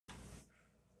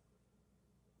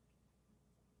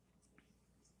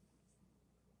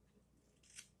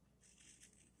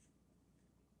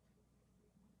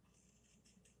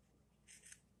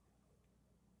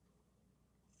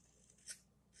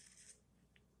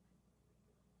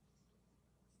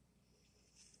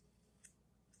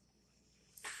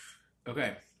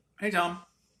Okay. Hey, Tom.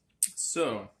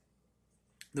 So,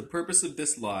 the purpose of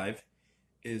this live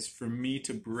is for me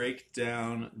to break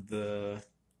down the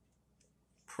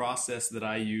process that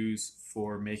I use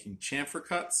for making chamfer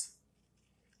cuts,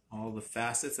 all the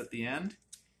facets at the end,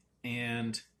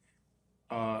 and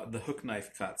the hook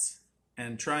knife cuts,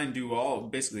 and try and do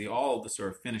basically all of the sort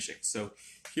of finishing. So,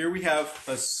 here we have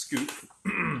a scoop,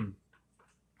 and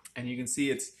you can see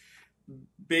it's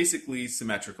basically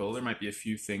symmetrical. There might be a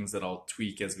few things that I'll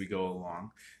tweak as we go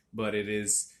along, but it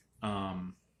is,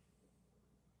 yeah,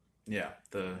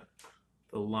 the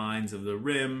lines of the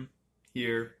rim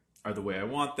here are the way I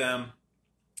want them.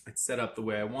 It's set up the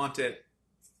way I want it.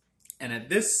 And at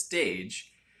this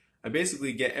stage, I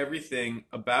basically get everything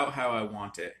about how I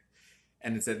want it.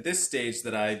 And it's at this stage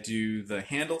that I do the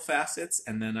handle facets,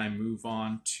 and then I move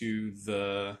on to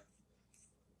the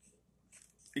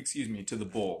to the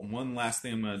bowl. One last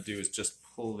thing I'm going to do is just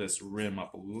pull this rim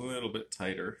up a little bit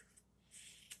tighter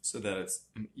so that it's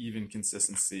an even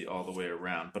consistency all the way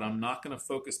around. But I'm not going to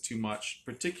focus too much,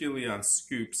 particularly on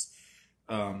scoops,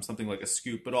 something like a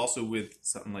scoop, but also with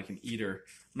something like an eater.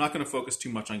 I'm not going to focus too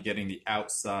much on getting the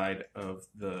outside of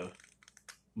the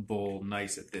bowl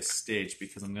nice at this stage,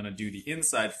 because I'm going to do the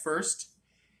inside first,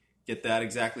 get that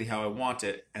exactly how I want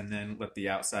it, and then let the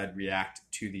outside react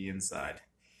to the inside.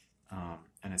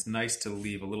 And it's nice to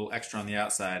leave a little extra on the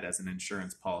outside as an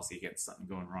insurance policy against something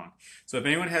going wrong. So if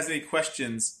anyone has any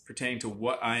questions pertaining to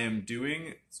what I am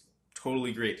doing, it's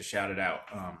totally great to shout it out.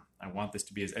 I want this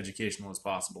to be as educational as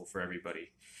possible for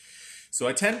everybody. So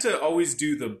I tend to always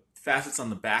do the facets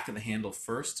on the back of the handle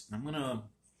first. I'm going to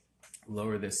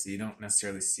lower this so you don't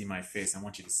necessarily see my face. I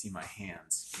want you to see my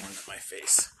hands more than my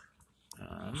face.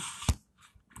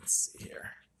 Let's see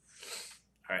here.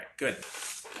 All right, good.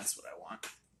 That's what I want.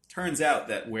 Turns out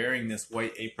that wearing this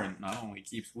white apron not only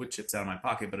keeps wood chips out of my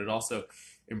pocket, but it also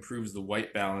improves the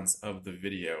white balance of the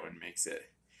video and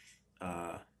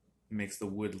makes the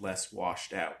wood less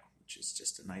washed out, which is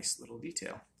just a nice little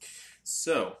detail.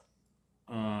 So,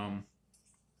 all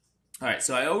right,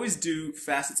 so I always do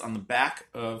facets on the back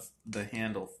of the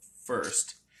handle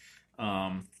first.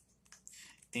 And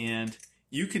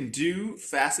you can do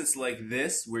facets like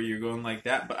this where you're going like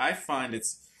that, but I find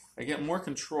I get more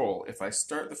control if I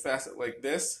start the facet like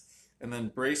this and then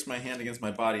brace my hand against my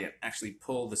body and actually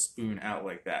pull the spoon out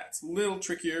like that. It's a little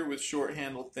trickier with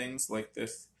short-handled things like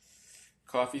this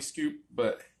coffee scoop,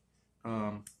 but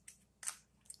I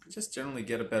just generally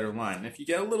get a better line. And if you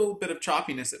get a little bit of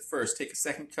choppiness at first, take a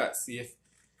second cut, see if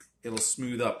it'll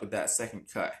smooth up with that second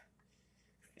cut.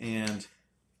 And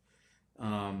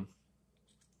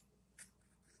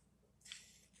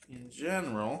in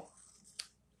general,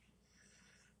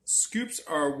 scoops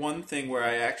are one thing where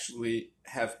I actually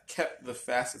have kept the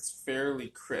facets fairly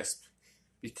crisp,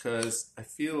 because I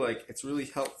feel like it's really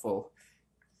helpful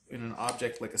in an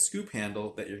object like a scoop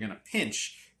handle that you're going to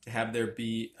pinch to have there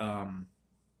be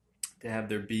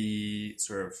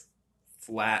sort of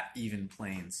flat, even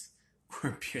planes,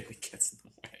 or a beard that gets in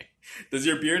the way. Does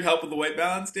your beard help with the white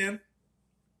balance, Dan?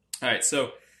 All right,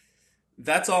 so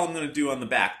that's all I'm going to do on the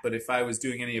back, but if I was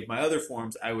doing any of my other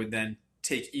forms, I would then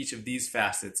take each of these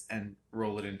facets and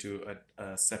roll it into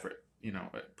a separate,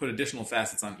 put additional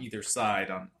facets on either side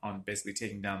on basically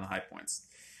taking down the high points.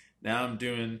 Now I'm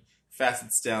doing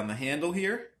facets down the handle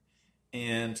here,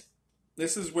 and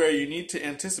this is where you need to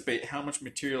anticipate how much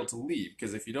material to leave,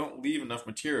 because if you don't leave enough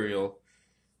material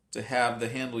to have the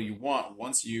handle you want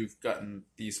once you've gotten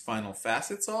these final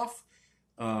facets off,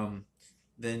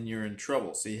 then you're in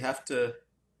trouble. So you have to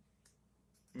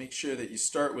make sure that you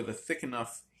start with a thick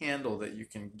enough handle that you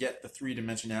can get the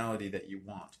three-dimensionality that you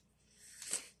want.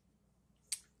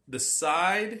 The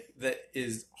side that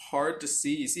is hard to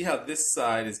see, you see how this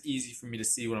side is easy for me to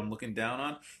see what I'm looking down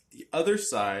on? The other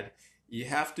side, you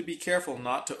have to be careful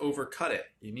not to overcut it.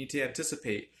 You need to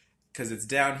anticipate, because it's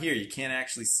down here. You can't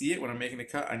actually see it when I'm making the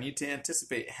cut. I need to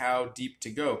anticipate how deep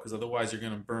to go, because otherwise you're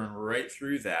going to burn right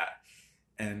through that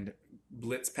and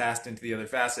blitz past into the other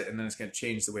facet, and then it's going to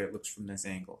change the way it looks from this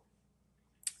angle.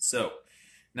 So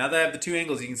now that I have the two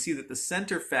angles, you can see that the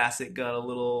center facet got a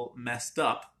little messed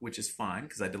up, which is fine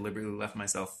because I deliberately left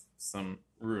myself some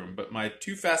room. But my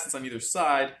two facets on either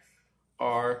side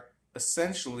are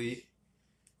essentially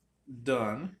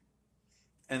done.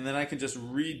 And then I can just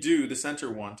redo the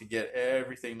center one to get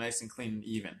everything nice and clean and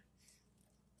even.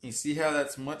 You see how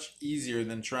that's much easier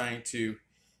than trying to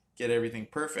get everything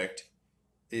perfect,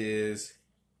 is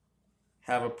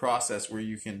have a process where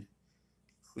you can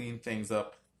clean things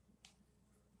up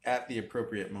at the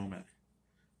appropriate moment.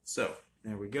 So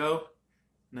there we go,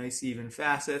 nice even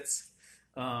facets.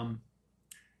 On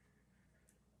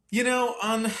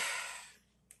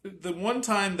The one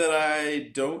time that I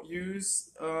don't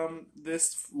use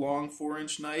this long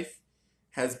 4-inch knife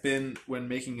has been when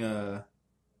making a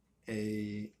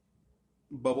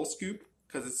bubble scoop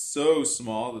because it's so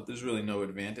small that there's really no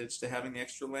advantage to having the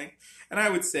extra length. And I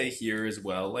would say here as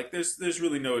well, like there's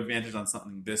really no advantage on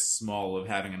something this small of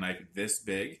having a knife this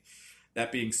big.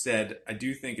 That being said, I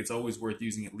do think it's always worth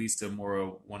using at least a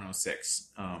Moro 106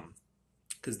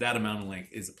 because that amount of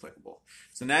length is applicable.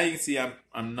 So now you can see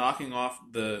I'm knocking off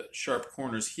the sharp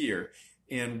corners here.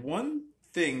 And one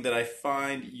thing that I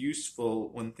find useful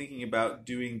when thinking about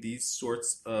doing these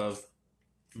sorts of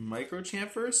micro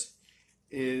chamfers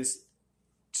is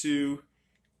to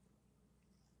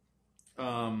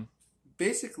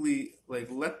basically like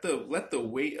let the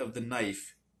weight of the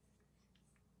knife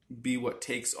be what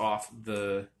takes off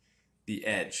the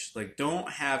edge. Like don't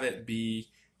have it be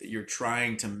that you're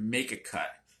trying to make a cut.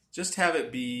 Just have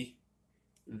it be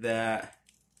that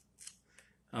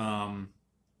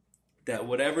that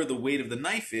whatever the weight of the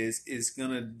knife is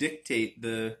gonna dictate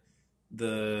the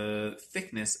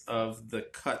thickness of the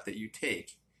cut that you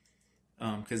take.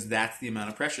 Because that's the amount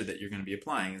of pressure that you're going to be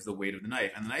applying is the weight of the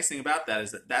knife. And the nice thing about that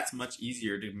is that that's much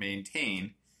easier to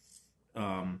maintain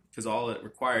because all it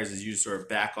requires is you just sort of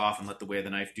back off and let the weight of the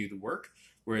knife do the work.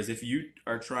 Whereas if you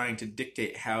are trying to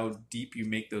dictate how deep you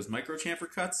make those micro chamfer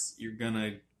cuts,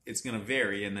 it's gonna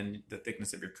vary, and then the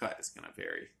thickness of your cut is gonna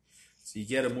vary. So you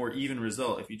get a more even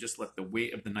result if you just let the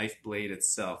weight of the knife blade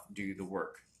itself do the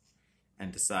work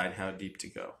and decide how deep to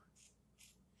go.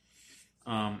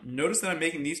 Notice that I'm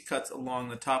making these cuts along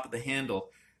the top of the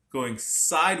handle, going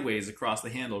sideways across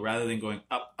the handle rather than going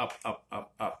up, up, up,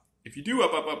 up, up. If you do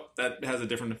up, up, up, that has a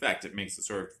different effect. It makes a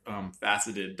sort of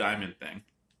faceted diamond thing.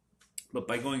 But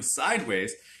by going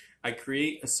sideways, I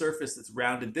create a surface that's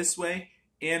rounded this way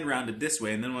and rounded this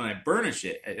way. And then when I burnish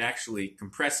it, it actually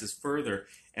compresses further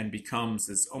and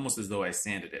becomes almost as though I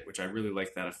sanded it, which I really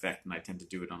like that effect, and I tend to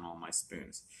do it on all my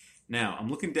spoons. Now, I'm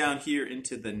looking down here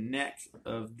into the neck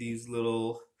of these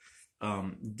little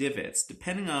divots.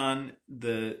 Depending on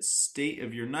the state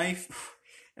of your knife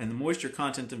and the moisture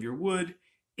content of your wood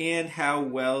and how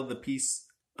well the piece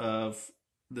of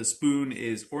the spoon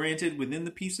is oriented within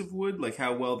the piece of wood, like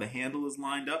how well the handle is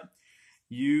lined up,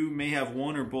 you may have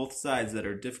one or both sides that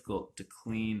are difficult to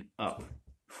clean up.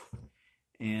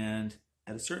 And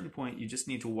at a certain point, you just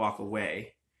need to walk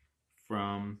away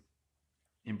from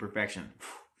imperfection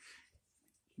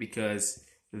because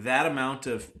that amount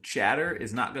of chatter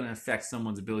is not going to affect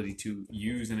someone's ability to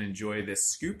use and enjoy this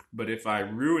scoop. But if I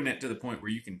ruin it to the point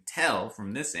where you can tell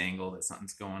from this angle that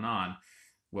something's going on,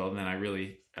 well, then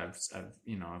I've sort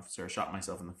of shot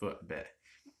myself in the foot a bit.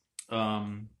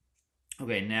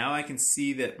 Okay, now I can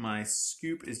see that my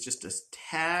scoop is just a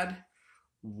tad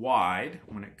wide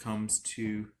when it comes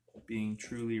to being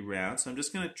truly round. So I'm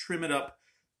just going to trim it up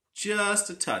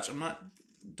just a touch.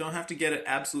 Don't have to get it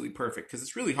absolutely perfect because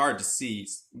it's really hard to see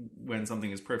when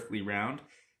something is perfectly round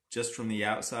just from the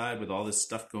outside with all this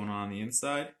stuff going on the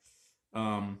inside.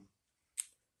 And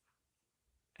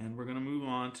we're going to move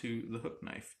on to the hook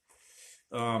knife.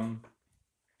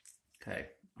 Okay,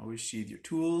 always sheathe your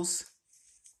tools.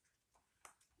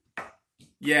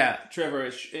 Yeah, Trevor,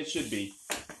 it should be.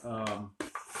 All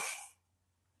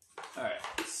right,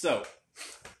 so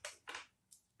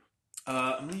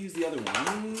I'm going to use the other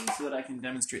one so that I can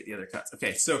demonstrate the other cuts.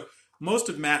 Okay, so most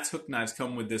of Matt's hook knives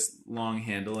come with this long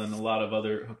handle, and a lot of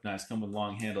other hook knives come with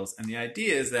long handles. And the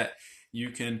idea is that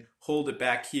you can hold it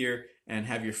back here and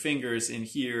have your fingers in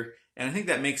here. And I think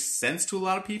that makes sense to a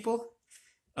lot of people.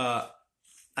 I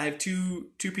have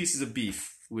two pieces of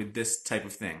beef with this type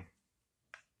of thing.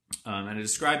 And I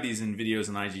described these in videos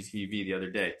on IGTV the other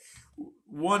day.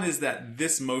 One is that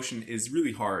this motion is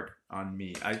really hard on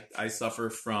me. I suffer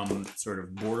from sort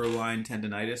of borderline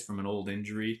tendonitis from an old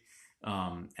injury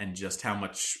and just how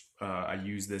much I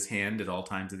use this hand at all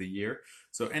times of the year.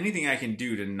 So anything I can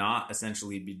do to not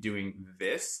essentially be doing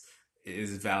this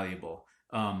is valuable.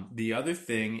 The other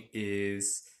thing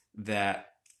is that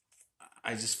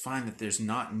I just find that there's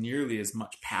not nearly as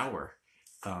much power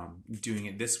doing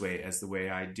it this way as the way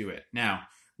I do it. Now,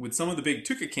 with some of the big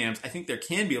Tuka cams, I think there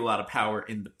can be a lot of power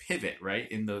in the pivot, right?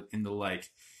 In the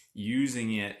like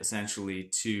using it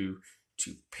essentially to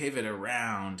pivot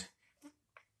around.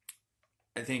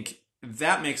 I think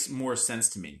that makes more sense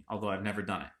to me, although I've never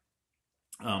done it.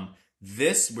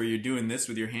 This, where you're doing this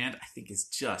with your hand, I think is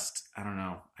just, I don't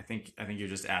know. I think you're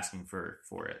just asking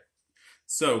for it.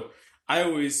 So I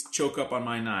always choke up on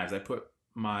my knives. I put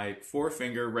my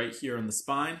forefinger right here on the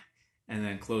spine and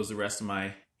then close the rest of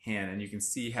my hand. And you can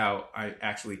see how I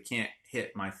actually can't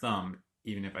hit my thumb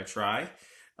even if I try.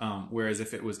 Whereas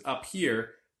if it was up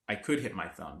here, I could hit my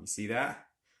thumb. You see that?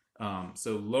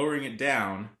 So lowering it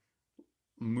down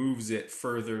moves it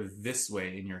further this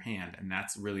way in your hand, and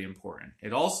that's really important.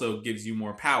 It also gives you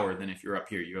more power than if you're up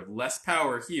here. You have less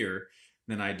power here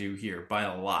than I do here by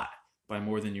a lot, by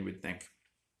more than you would think.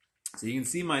 So you can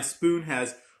see my spoon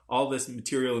has all this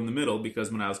material in the middle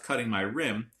because when I was cutting my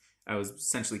rim, I was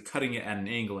essentially cutting it at an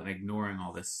angle and ignoring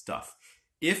all this stuff.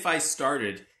 If I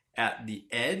started at the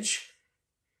edge,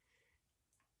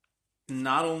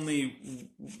 not only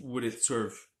would it sort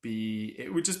of be,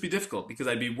 it would just be difficult because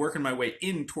I'd be working my way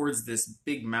in towards this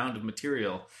big mound of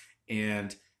material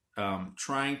and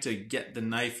trying to get the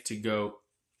knife to go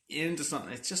into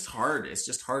something. It's just hard. It's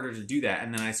just harder to do that.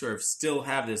 And then I sort of still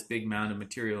have this big mound of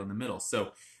material in the middle.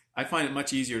 So I find it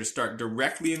much easier to start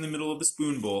directly in the middle of the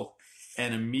spoon bowl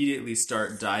and immediately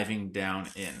start diving down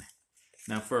in.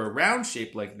 Now for a round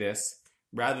shape like this,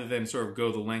 rather than sort of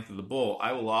go the length of the bowl,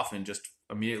 I will often just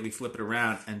immediately flip it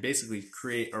around and basically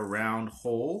create a round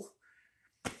hole.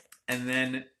 And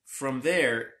then from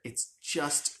there, it's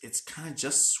kind of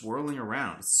just swirling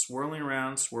around. It's swirling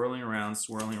around, swirling around,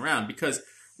 swirling around. Because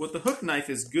what the hook knife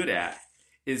is good at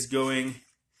is going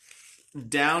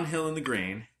downhill in the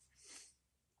grain.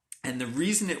 And the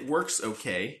reason it works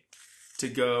okay to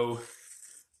go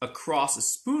across a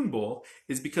spoon bowl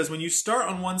is because when you start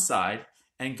on one side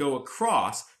and go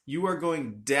across, you are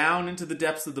going down into the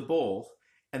depths of the bowl.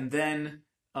 And then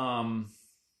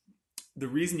the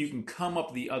reason you can come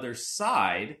up the other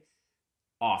side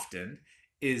often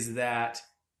is that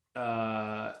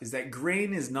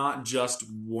grain is not just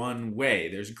one way.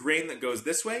 There's grain that goes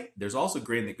this way. There's also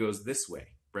grain that goes this way,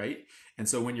 right? And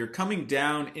so when you're coming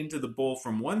down into the bowl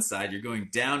from one side, you're going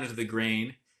down into the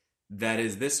grain that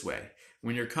is this way.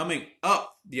 When you're coming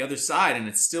up the other side and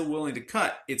it's still willing to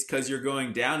cut, it's because you're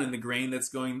going down in the grain that's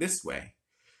going this way.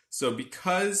 So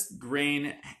because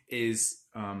grain is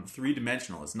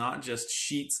three-dimensional, it's not just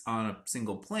sheets on a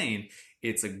single plane,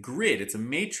 it's a grid, it's a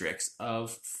matrix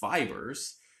of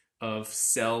fibers, of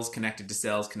cells connected to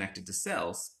cells connected to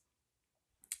cells.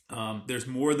 There's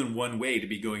more than one way to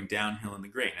be going downhill in the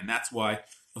grain, and that's why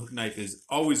a hook knife is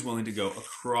always willing to go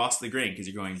across the grain, because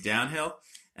you're going downhill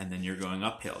and then you're going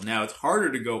uphill. Now, it's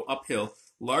harder to go uphill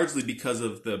largely because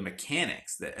of the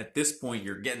mechanics, that at this point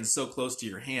you're getting so close to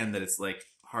your hand that it's like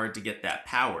hard to get that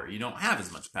power. You don't have as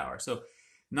much power. So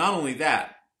not only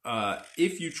that,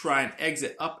 if you try and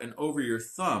exit up and over your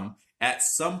thumb, at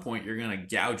some point you're going to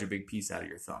gouge a big piece out of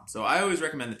your thumb. So I always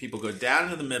recommend that people go down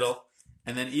into the middle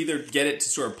and then either get it to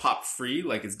sort of pop free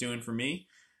like it's doing for me,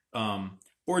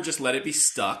 or just let it be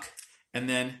stuck and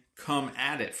then come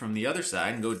at it from the other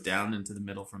side and go down into the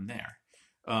middle from there.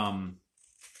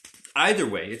 Either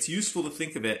way, it's useful to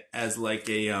think of it as like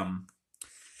a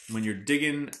when you're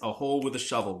digging a hole with a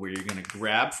shovel, where you're going to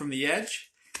grab from the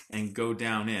edge and go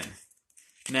down in.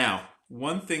 Now,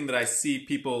 one thing that I see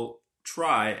people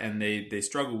try and they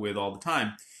struggle with all the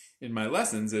time in my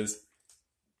lessons is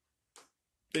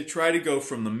they try to go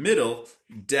from the middle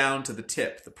down to the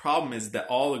tip. The problem is that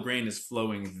all the grain is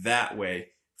flowing that way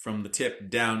from the tip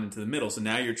down into the middle. So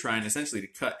now you're trying essentially to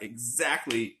cut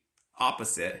exactly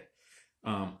opposite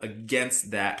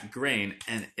against that grain,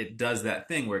 and it does that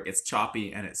thing where it gets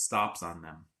choppy and it stops on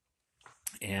them.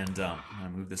 And I'm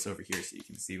going to move this over here so you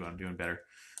can see what I'm doing better.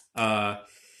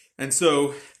 And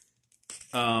so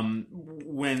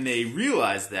when they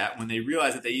realize that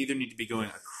they either need to be going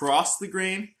across the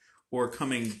grain or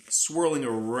coming swirling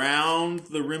around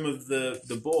the rim of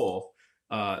the bowl,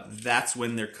 that's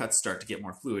when their cuts start to get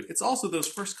more fluid. It's also those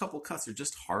first couple cuts are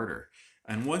just harder.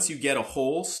 And once you get a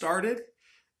hole started,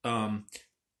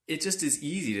 it just is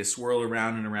easy to swirl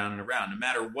around and around and around, no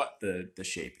matter what the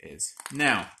shape is.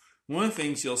 Now, one of the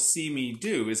things you'll see me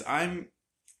do is it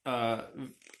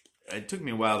took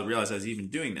me a while to realize I was even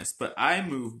doing this, but I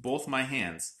move both my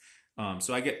hands.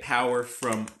 So I get power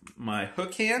from my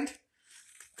hook hand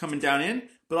coming down in,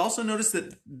 but also notice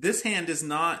that this hand is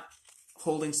not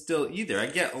holding still either. I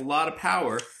get a lot of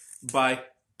power by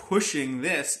pushing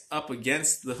this up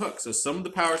against the hook. So some of the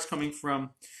power is coming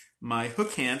from my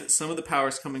hook hand, some of the power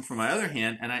is coming from my other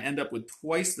hand, and I end up with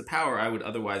twice the power I would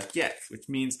otherwise get, which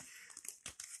means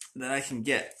that I can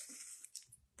get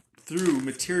through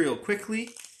material quickly,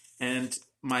 and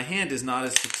my hand is not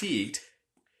as fatigued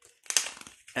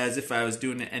as if I was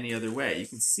doing it any other way. You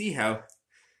can see how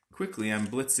quickly I'm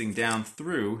blitzing down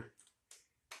through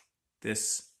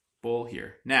this bowl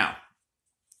here. Now,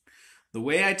 the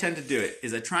way I tend to do it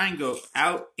is I try and go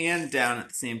out and down at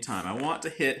the same time. I want to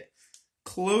hit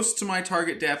close to my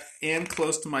target depth and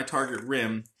close to my target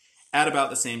rim at about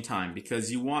the same time,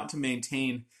 because you want to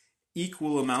maintain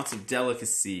equal amounts of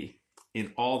delicacy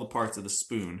in all the parts of the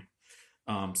spoon.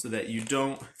 so that you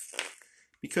don't,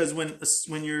 because when the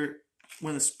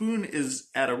spoon is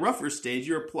at a rougher stage,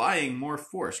 you're applying more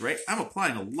force, right? I'm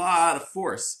applying a lot of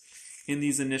force in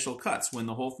these initial cuts when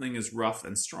the whole thing is rough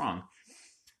and strong.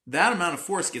 That amount of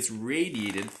force gets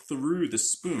radiated through the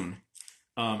spoon.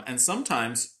 And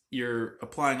sometimes you're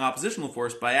applying oppositional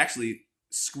force by actually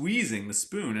squeezing the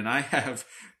spoon. And I have,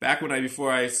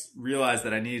 before I realized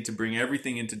that I needed to bring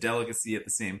everything into delicacy at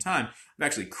the same time, I've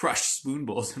actually crushed spoon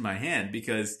bowls in my hand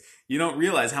because you don't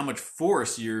realize how much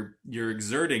force you're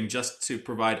exerting just to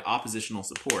provide oppositional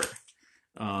support.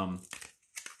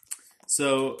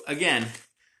 So again,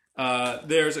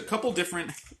 there's a couple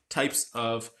different types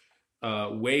of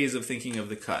ways of thinking of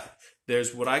the cut.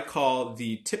 There's what I call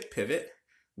the tip pivot,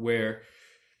 where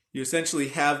you essentially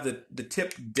have the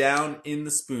tip down in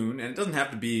the spoon, and it doesn't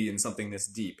have to be in something this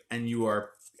deep, and your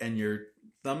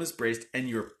thumb is braced, and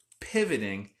you're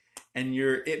pivoting, and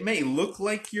it may look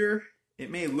like you're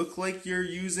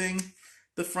using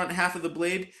the front half of the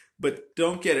blade, but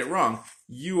don't get it wrong.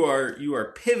 You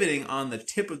are pivoting on the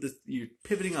tip of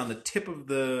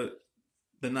the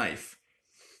knife.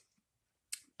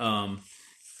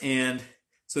 And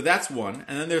so that's one.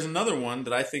 And then there's another one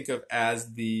that I think of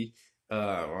as the,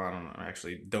 I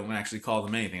don't actually call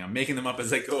them anything. I'm making them up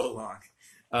as I go along.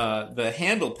 The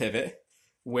handle pivot,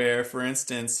 where, for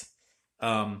instance,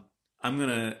 I'm going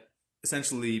to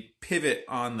essentially pivot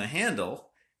on the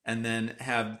handle and then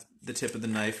have the tip of the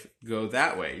knife go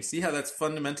that way. You see how that's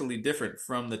fundamentally different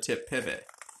from the tip pivot.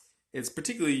 It's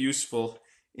particularly useful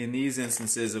in these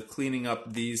instances of cleaning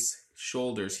up these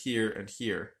shoulders here and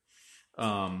here.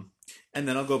 And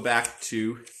then I'll go back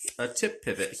to a tip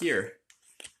pivot here.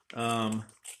 I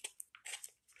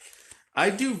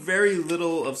do very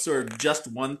little of sort of just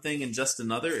one thing and just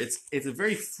another. It's a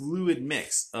very fluid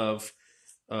mix of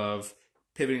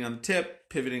pivoting on the tip,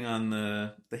 pivoting on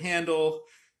the handle,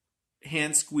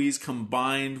 hand squeeze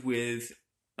combined with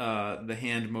the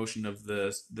hand motion of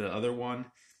the other one,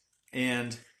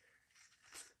 and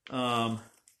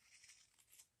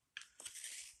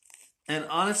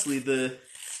honestly,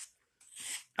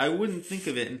 I wouldn't think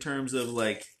of it in terms of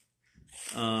like,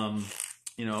 I'm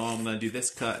going to do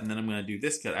this cut and then I'm going to do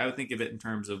this cut. I would think of it in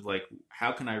terms of like,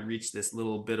 how can I reach this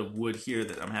little bit of wood here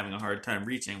that I'm having a hard time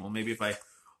reaching? Well, maybe if I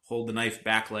hold the knife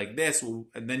back like this,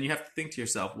 and then you have to think to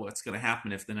yourself, what's going to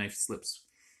happen if the knife slips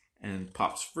and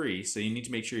pops free? So you need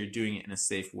to make sure you're doing it in a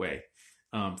safe way.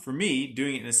 For me,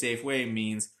 doing it in a safe way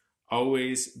means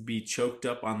always be choked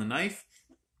up on the knife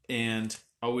and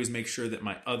always make sure that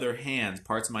my other hands,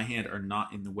 parts of my hand, are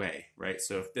not in the way, right?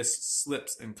 So if this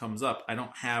slips and comes up, I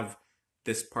don't have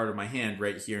this part of my hand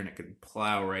right here and it could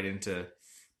plow right into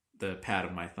the pad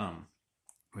of my thumb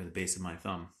or the base of my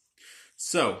thumb.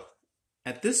 So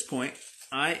at this point,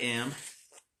 I am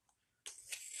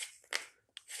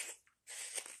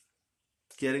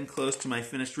getting close to my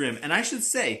finished rim. And I should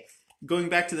say, going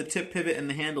back to the tip pivot and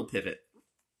the handle pivot,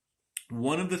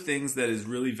 one of the things that is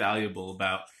really valuable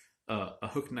about a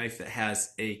hook knife that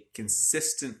has a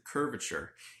consistent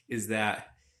curvature is that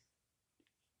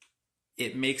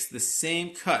it makes the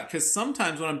same cut. Because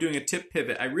sometimes when I'm doing a tip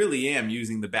pivot, I really am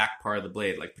using the back part of the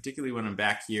blade. Like particularly when I'm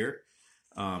back here,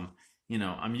 I'm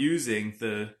using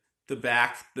the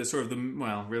back,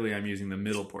 really I'm using the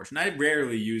middle portion. I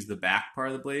rarely use the back part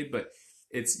of the blade, but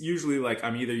it's usually like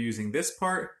I'm either using this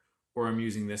part or I'm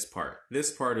using this part.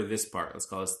 This part or this part. Let's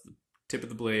call this the tip of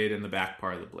the blade and the back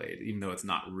part of the blade, even though it's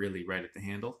not really right at the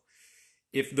handle.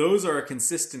 If those are a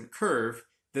consistent curve,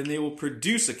 then they will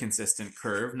produce a consistent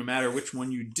curve no matter which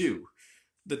one you do.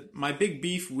 My big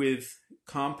beef with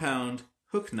compound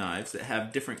hook knives that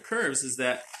have different curves is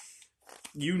that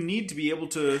you need to be able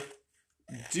to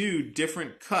do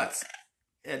different cuts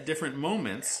at different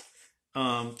moments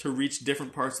to reach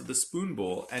different parts of the spoon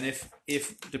bowl. And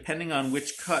if depending on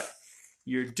which cut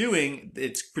you're doing,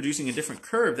 it's producing a different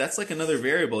curve, that's like another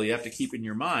variable you have to keep in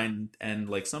your mind. And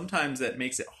like sometimes that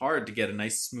makes it hard to get a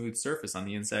nice smooth surface on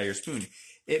the inside of your spoon.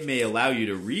 It may allow you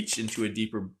to reach into a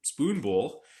deeper spoon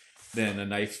bowl than a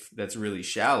knife that's really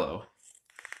shallow.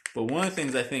 But one of the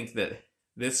things I think that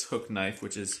this hook knife,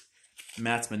 which is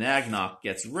Matt's Monadnock,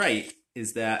 gets right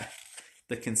is that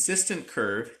the consistent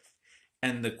curve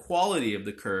and the quality of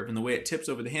the curve and the way it tips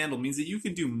over the handle means that you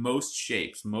can do most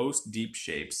shapes, most deep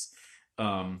shapes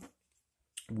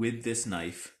with this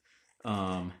knife,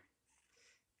 and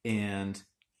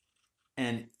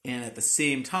at the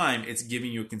same time, it's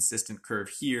giving you a consistent curve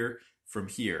here from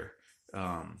here.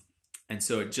 And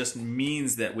so it just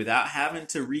means that without having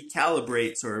to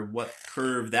recalibrate sort of what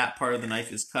curve that part of the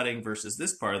knife is cutting versus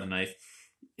this part of the knife,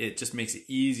 it just makes it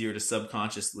easier to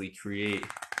subconsciously create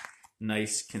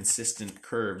nice consistent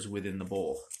curves within the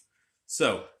bowl.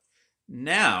 So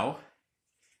now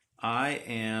I've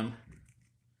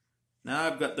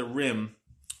got the rim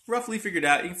roughly figured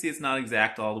out. You can see it's not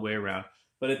exact all the way around.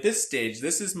 But at this stage,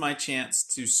 this is my chance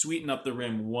to sweeten up the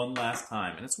rim one last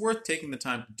time. And it's worth taking the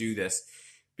time to do this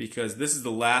because this is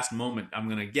the last moment I'm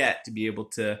going to get to be able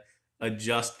to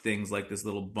adjust things like this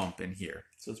little bump in here.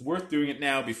 So it's worth doing it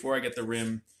now before I get the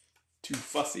rim too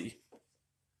fussy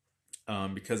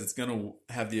because it's going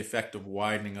to have the effect of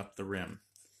widening up the rim.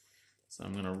 So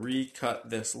I'm going to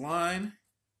recut this line.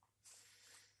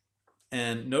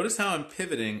 And notice how I'm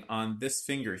pivoting on this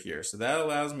finger here. So that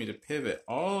allows me to pivot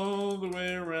all the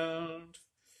way around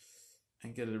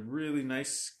and get a really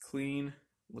nice, clean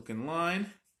looking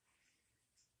line.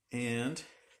 And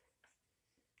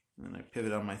then I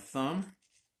pivot on my thumb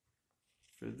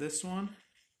for this one.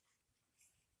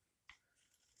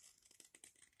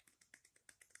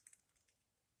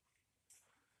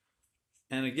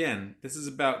 And again, this is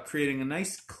about creating a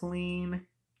nice, clean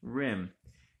rim.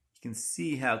 You can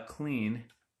see how clean,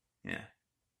 you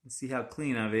can see how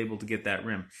clean I'm able to get that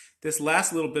rim. This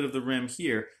last little bit of the rim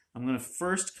here, I'm going to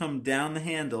first come down the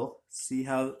handle, see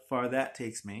how far that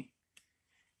takes me,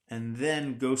 and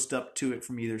then ghost up to it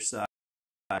from either side.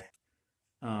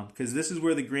 Because this is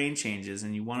where the grain changes,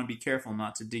 and you want to be careful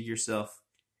not to dig yourself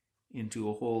into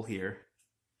a hole here.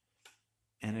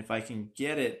 And if I can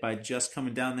get it by just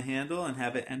coming down the handle and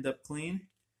have it end up clean,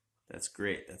 that's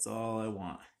great. That's all I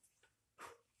want.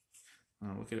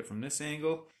 I'll look at it from this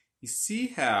angle. You see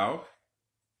how,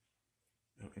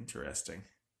 oh, interesting.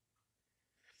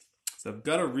 So I've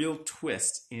got a real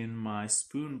twist in my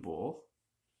spoon bowl,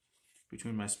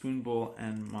 between my spoon bowl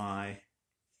and my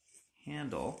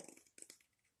handle,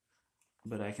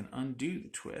 but I can undo the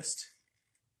twist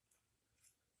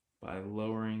by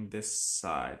lowering this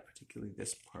side, particularly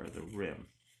this part of the rim.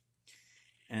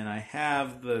 And I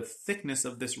have the thickness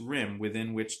of this rim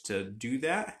within which to do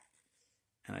that.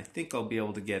 And I think I'll be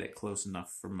able to get it close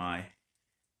enough for my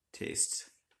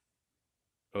taste.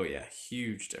 Oh yeah,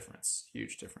 huge difference.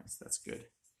 Huge difference. That's good.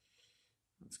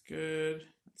 That's good.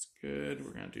 That's good.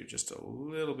 We're going to do just a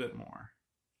little bit more.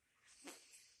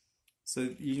 So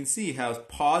you can see how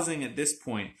pausing at this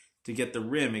point to get the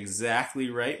rim exactly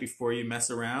right before you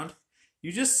mess around.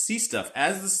 You just see stuff.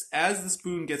 As the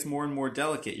spoon gets more and more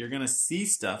delicate, you're going to see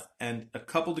stuff, and a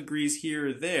couple degrees here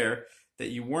or there that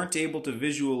you weren't able to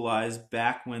visualize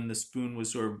back when the spoon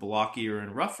was sort of blockier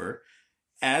and rougher.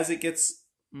 As it gets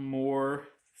more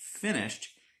finished,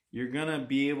 you're going to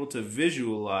be able to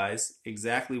visualize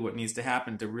exactly what needs to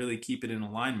happen to really keep it in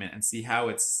alignment and see how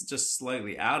it's just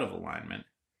slightly out of alignment.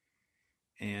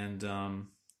 And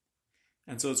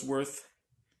so it's worth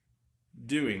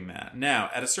doing that. Now,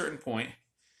 at a certain point,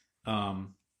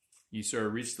 you sort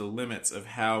of reach the limits of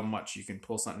how much you can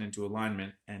pull something into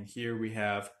alignment. And here we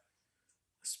have a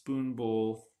spoon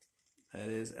bowl that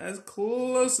is as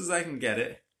close as I can get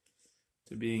it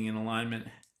to being in alignment.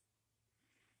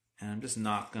 And I'm just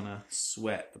not going to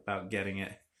sweat about getting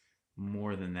it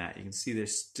more than that. You can see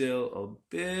there's still a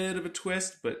bit of a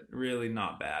twist, but really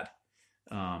not bad.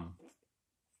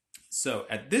 So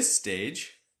at this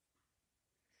stage,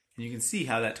 and you can see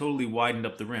how that totally widened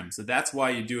up the rim. So that's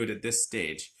why you do it at this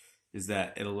stage, is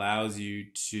that it allows you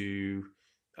to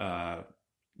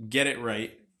get it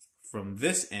right from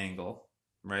this angle,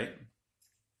 right?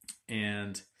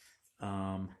 And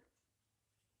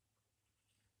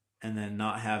then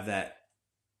not have that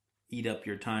eat up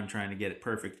your time trying to get it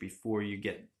perfect before you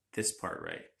get this part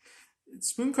right.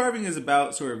 Spoon carving is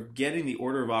about sort of getting the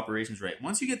order of operations right.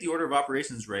 Once you get the order of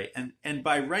operations right, and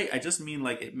by right, I just mean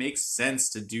like it makes sense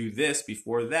to do this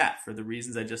before that for the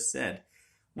reasons I just said.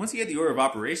 Once you get the order of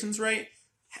operations right,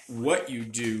 what you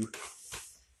do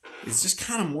is just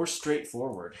kind of more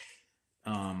straightforward.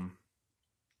 All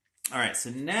right, so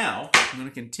now I'm going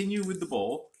to continue with the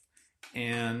bowl.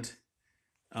 And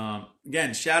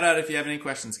again, shout out if you have any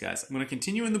questions, guys. I'm going to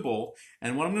continue in the bowl.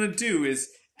 And what I'm going to do is,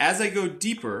 as I go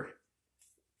deeper,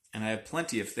 and I have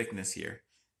plenty of thickness here,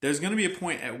 there's going to be a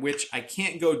point at which I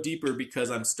can't go deeper because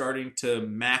I'm starting to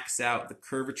max out the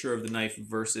curvature of the knife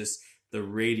versus the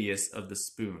radius of the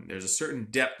spoon. There's a certain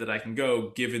depth that I can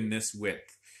go given this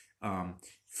width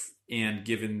and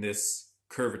given this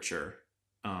curvature.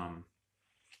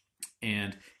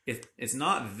 And it's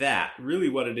not that. Really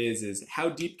what it is how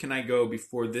deep can I go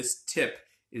before this tip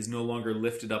is no longer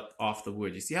lifted up off the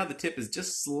wood. You see how the tip is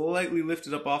just slightly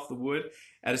lifted up off the wood?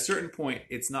 At a certain point,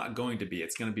 it's not going to be.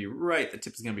 It's going to be right, the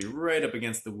tip is going to be right up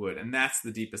against the wood, and that's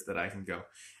the deepest that I can go.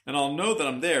 And I'll know that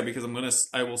I'm there because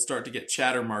I will start to get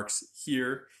chatter marks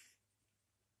here,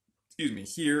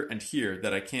 here and here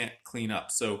that I can't clean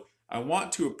up. So I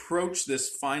want to approach this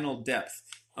final depth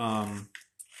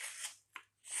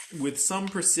with some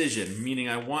precision, meaning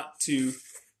I want to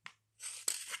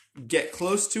get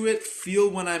close to it, feel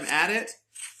when I'm at it,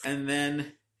 and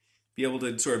then be able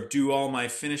to sort of do all my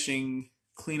finishing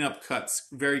cleanup cuts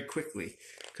very quickly.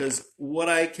 Because what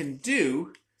I can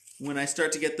do when I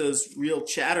start to get those real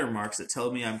chatter marks that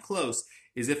tell me I'm close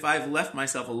is if I've left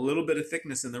myself a little bit of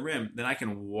thickness in the rim, then I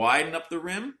can widen up the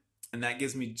rim, and that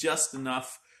gives me just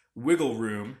enough wiggle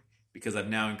room because I've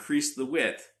now increased the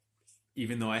width,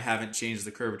 even though I haven't changed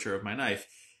the curvature of my knife.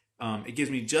 It gives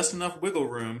me just enough wiggle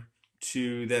room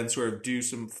to then sort of do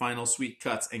some final sweet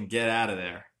cuts and get out of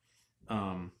there.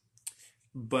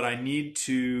 But I need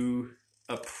to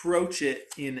approach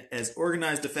it in as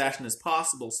organized a fashion as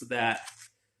possible so that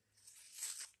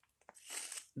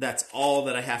that's all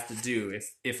that I have to do.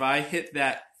 If I hit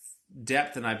that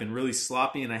depth and I've been really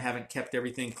sloppy and I haven't kept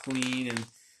everything clean and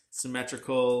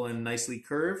symmetrical and nicely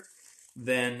curved,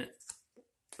 then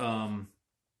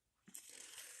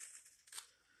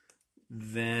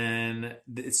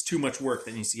it's too much work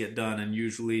that needs to get done, and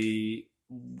usually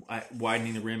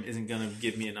widening the rim isn't going to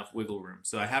give me enough wiggle room.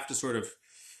 So I have to sort of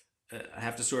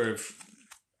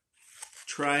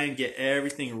try and get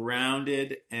everything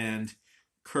rounded and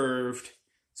curved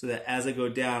so that as I go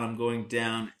down, I'm going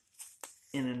down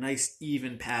in a nice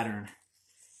even pattern.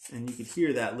 And you can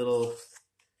hear that little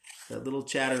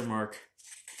chatter mark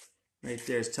right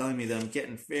there is telling me that I'm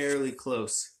getting fairly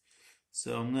close.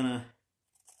 So I'm gonna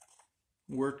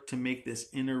work to make this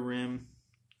inner rim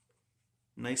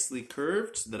nicely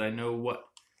curved so that I know what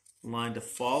line to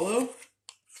follow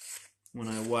when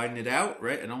I widen it out,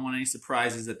 right? I don't want any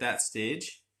surprises at that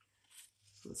stage.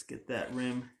 So let's get that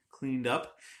rim cleaned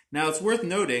up. Now it's worth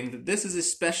noting that this is a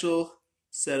special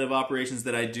set of operations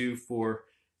that I do for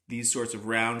these sorts of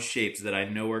round shapes that I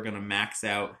know are going to max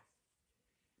out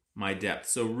my depth.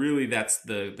 So really that's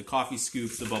the coffee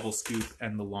scoop, the bubble scoop,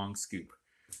 and the long scoop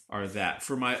are that.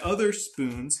 For my other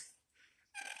spoons,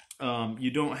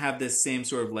 you don't have this same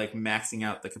sort of like maxing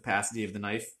out the capacity of the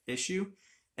knife issue,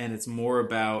 and it's more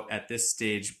about, at this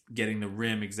stage, getting the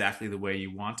rim exactly the way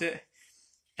you want it,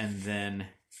 and then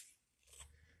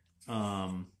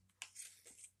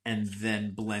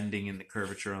blending in the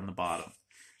curvature on the bottom.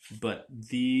 But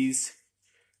these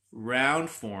round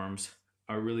forms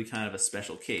are really kind of a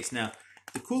special case. Now,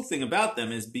 the cool thing about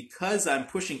them is because I'm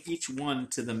pushing each one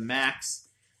to the max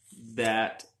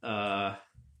that I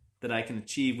can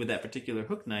achieve with that particular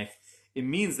hook knife, it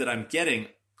means that I'm getting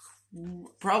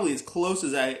probably as close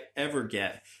as I ever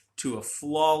get to a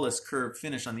flawless curved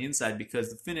finish on the inside, because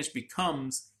the finish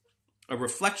becomes a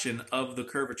reflection of the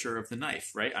curvature of the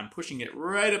knife, right? I'm pushing it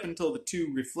right up until the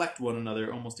two reflect one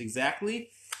another almost exactly,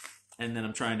 and then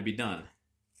I'm trying to be done.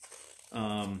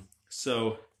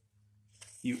 So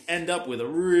you end up with a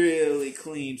really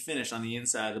clean finish on the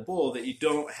inside of the bowl that you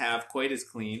don't have quite as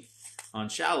clean on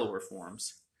shallower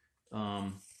forms.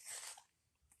 On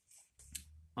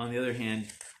the other hand,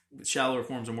 shallower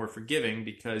forms are more forgiving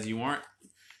because you aren't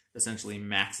essentially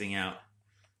maxing out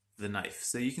the knife.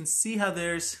 So you can see how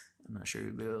there's, I'm not sure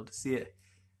you'll be able to see it.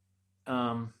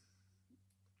 Yeah,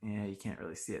 you can't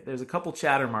really see it. There's a couple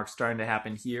chatter marks starting to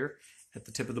happen here at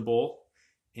the tip of the bowl.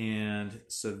 And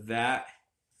so that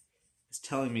is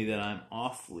telling me that I'm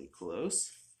awfully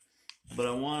close. But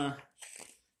I want to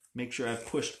make sure I've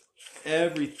pushed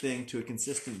everything to a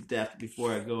consistent depth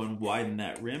before I go and widen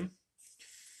that rim.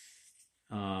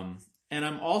 And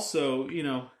I'm also,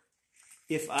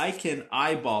 if I can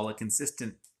eyeball a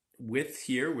consistent width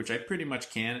here, which I pretty much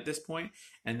can at this point,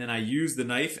 and then I use the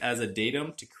knife as a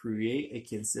datum to create a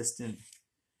consistent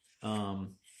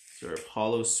sort of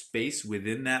hollow space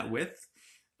within that width,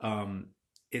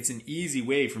 it's an easy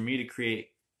way for me to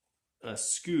create a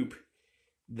scoop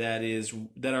that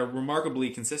are remarkably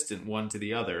consistent one to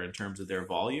the other in terms of their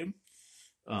volume,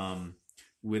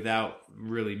 without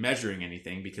really measuring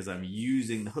anything, because I'm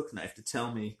using the hook knife to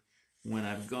tell me when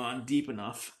I've gone deep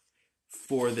enough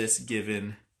for this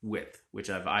given width, which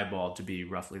I've eyeballed to be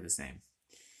roughly the same.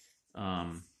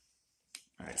 All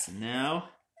right, so now,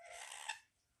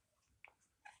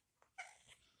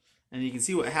 and you can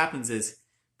see what happens is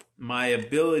my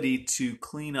ability to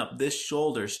clean up this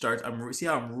shoulder starts, see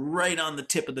how I'm right on the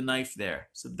tip of the knife there.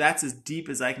 So that's as deep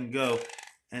as I can go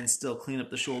and still clean up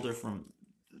the shoulder from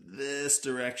this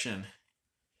direction.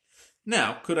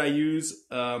 Now, could I use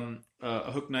a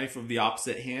hook knife of the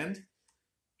opposite hand?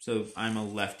 So I'm a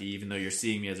lefty, even though you're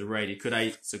seeing me as a righty. Could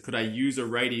I use a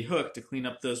righty hook to clean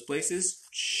up those places?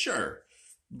 Sure.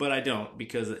 But I don't,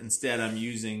 because instead I'm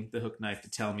using the hook knife to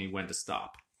tell me when to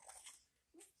stop.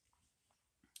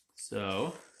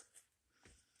 So,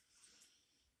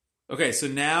 Okay, so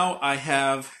now I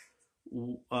have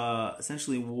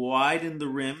essentially widened the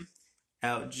rim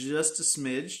out just a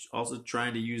smidge, also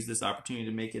trying to use this opportunity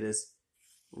to make it as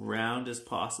round as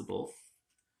possible.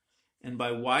 And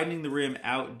by widening the rim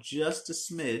out just a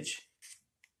smidge,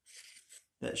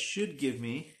 that should give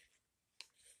me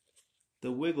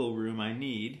the wiggle room I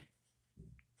need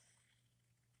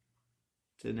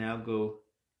to now go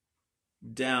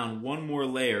down one more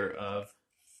layer of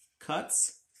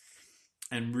cuts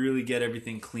and really get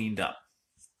everything cleaned up.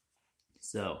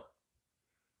 So,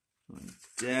 going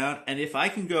down, and if I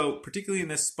can go, particularly in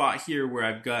this spot here where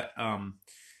I've got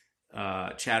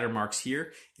chatter marks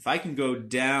here, if I can go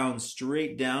down,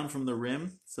 straight down from the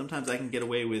rim, sometimes I can get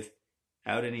away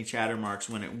without any chatter marks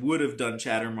when it would have done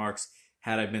chatter marks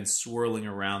had I been swirling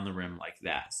around the rim like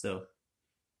that. So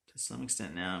to some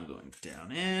extent now I'm going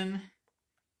down in,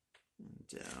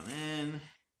 down in.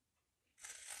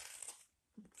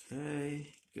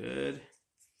 Okay, good.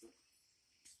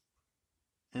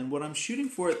 And what I'm shooting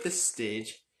for at this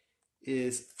stage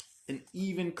is an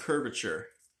even curvature.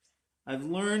 I've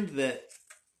learned that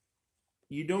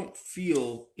you don't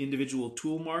feel individual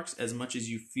tool marks as much as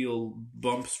you feel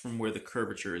bumps from where the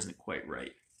curvature isn't quite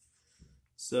right.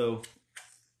 So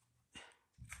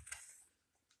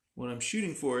what I'm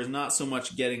shooting for is not so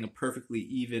much getting a perfectly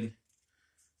even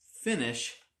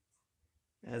finish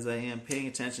as I am paying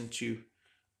attention to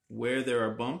where there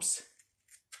are bumps.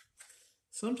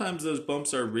 Sometimes those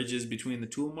bumps are ridges between the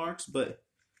tool marks, but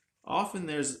often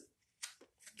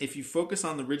if you focus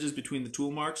on the ridges between the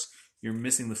tool marks, you're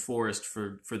missing the forest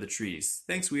for the trees.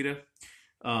 Thanks, Wita.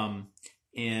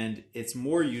 And it's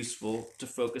more useful to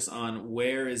focus on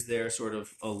where is there sort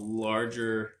of a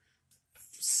larger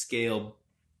scale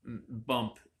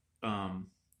bump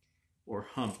or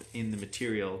hump in the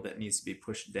material that needs to be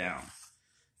pushed down.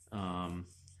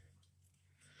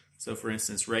 So for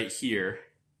instance, right here,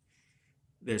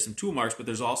 there's some tool marks, but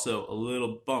there's also a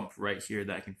little bump right here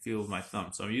that I can feel with my thumb.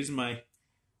 So I'm using my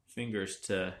fingers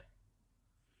to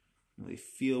really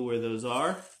feel where those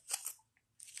are.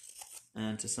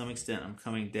 And to some extent, I'm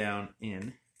coming down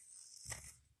in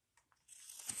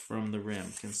from the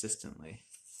rim consistently.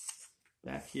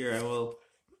 Back here, I will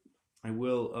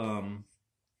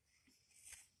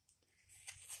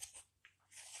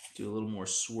do a little more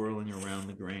swirling around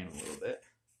the grain a little bit.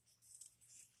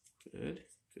 Good,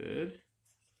 good.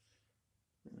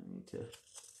 I need to.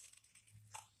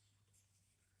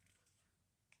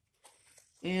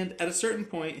 And at a certain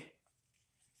point,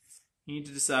 you need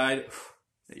to decide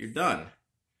that you're done.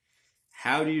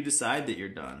 How do you decide that you're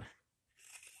done?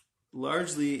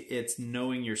 Largely, it's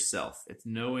knowing yourself. It's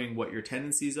knowing what your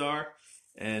tendencies are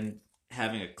and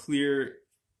having a clear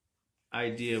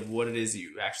idea of what it is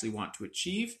you actually want to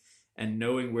achieve and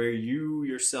knowing where you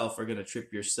yourself are going to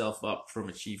trip yourself up from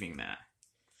achieving that.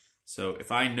 So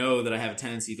if I know that I have a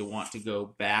tendency to want to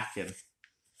go back and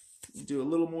do a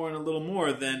little more and a little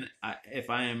more, then if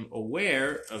I am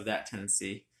aware of that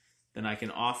tendency, then I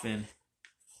can often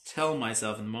tell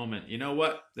myself in the moment, you know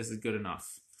what, this is good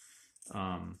enough.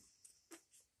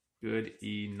 Good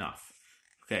enough.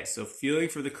 Okay, so feeling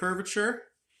for the curvature,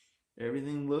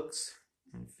 everything looks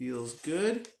and feels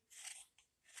good.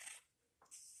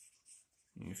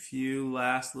 A few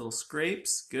last little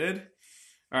scrapes, good.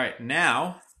 All right,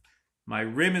 now my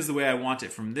rim is the way I want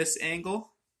it from this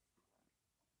angle.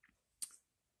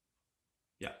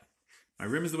 Yeah, my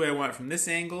rim is the way I want it from this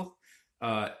angle.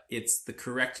 It's the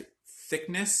correct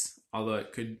thickness, although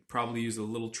it could probably use a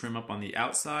little trim up on the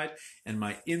outside, and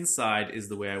my inside is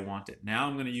the way I want it. Now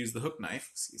I'm going to use the hook knife.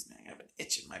 Excuse me, I have an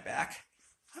itch in my back.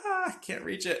 I can't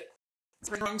reach it.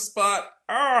 It's the wrong spot.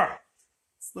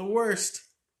 It's the worst.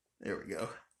 There we go.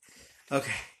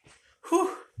 Okay.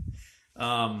 Whew.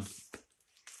 So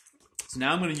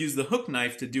now I'm going to use the hook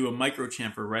knife to do a micro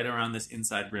chamfer right around this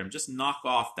inside rim. Just knock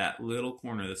off that little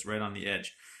corner that's right on the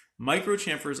edge. Micro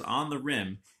chamfers on the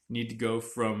rim need to go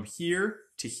from here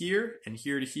to here and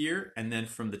here to here, and then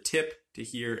from the tip to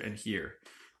here and here.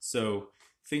 So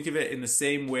think of it in the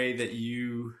same way that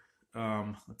you,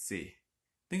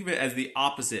 think of it as the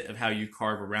opposite of how you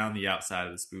carve around the outside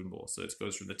of the spoon bowl. So it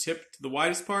goes from the tip to the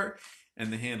widest part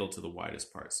and the handle to the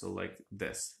widest part. So like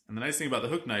this. And the nice thing about the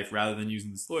hook knife, rather than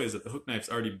using the sloy, is that the hook knife's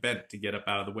already bent to get up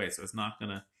out of the way. So it's not going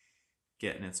to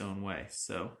get in its own way.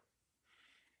 So,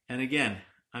 and again,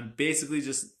 I'm basically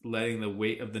just letting the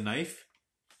weight of the knife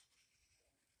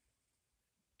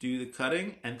do the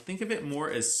cutting, and think of it more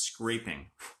as scraping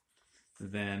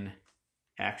than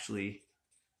actually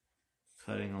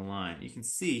cutting a line. You can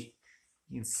see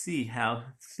how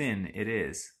thin it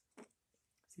is.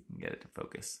 See if you can get it to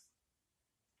focus.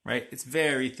 Right? It's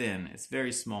very thin. It's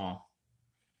very small.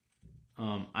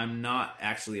 I'm not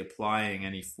actually applying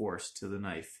any force to the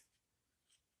knife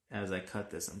as I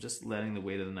cut this. I'm just letting the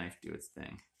weight of the knife do its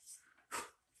thing.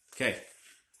 Okay,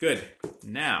 good.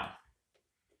 Now,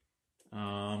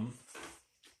 now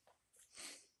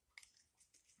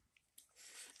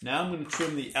I'm going to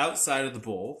trim the outside of the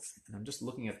bowl, and I'm just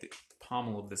looking at the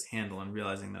pommel of this handle and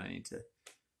realizing that I need to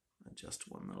adjust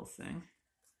one little thing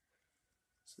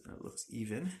so that it looks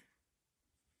even.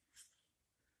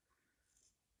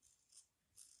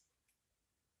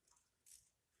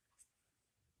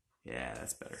 Yeah,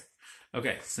 that's better.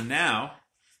 Okay, so now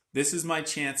this is my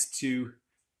chance to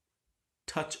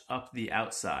touch up the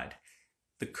outside.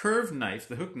 The curved knife,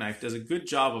 the hook knife, does a good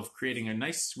job of creating a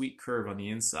nice sweet curve on the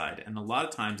inside, and a lot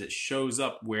of times it shows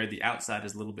up where the outside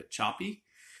is a little bit choppy.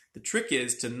 The trick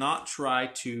is to not try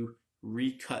to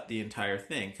recut the entire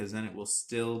thing, because then it will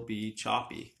still be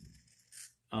choppy.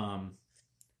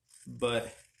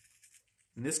 But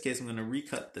in this case, I'm going to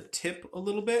recut the tip a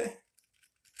little bit,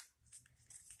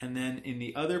 and then in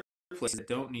the other places that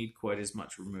don't need quite as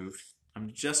much removed,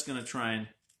 I'm just going to try and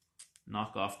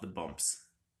knock off the bumps.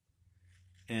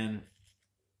 And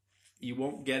you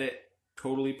won't get it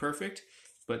totally perfect,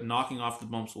 but knocking off the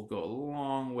bumps will go a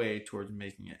long way towards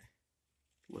making it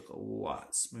look a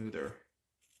lot smoother.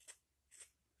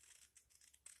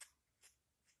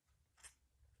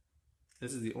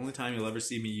 This is the only time you'll ever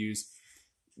see me use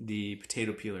the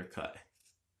potato peeler cut,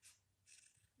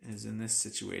 is in this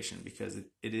situation, because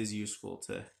it is useful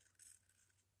to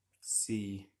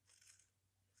see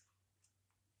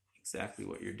exactly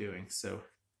what you're doing. So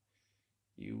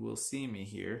you will see me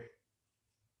here.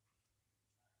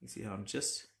 You see how I'm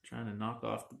just trying to knock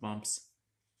off the bumps,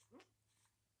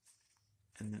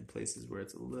 and then places where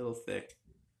it's a little thick,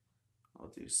 I'll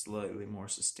do slightly more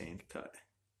sustained cut.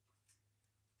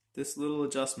 This little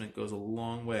adjustment goes a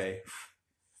long way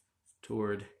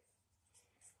toward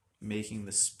making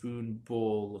the spoon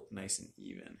bowl look nice and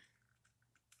even.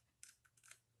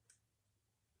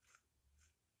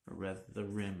 Or rather, the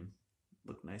rim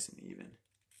look nice and even.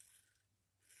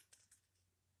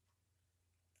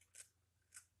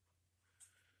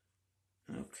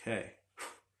 Okay,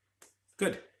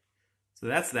 good. So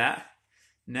that's that.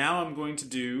 Now I'm going to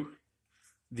do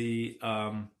the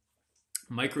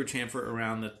micro chamfer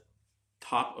around the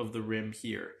top of the rim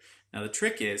here. Now the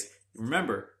trick is,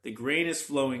 remember, the grain is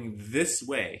flowing this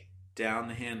way down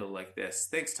the handle like this.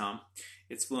 Thanks, Tom.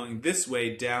 It's flowing this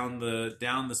way down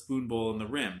the spoon bowl and the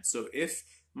rim. So if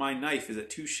my knife is at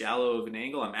too shallow of an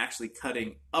angle, I'm actually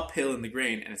cutting uphill in the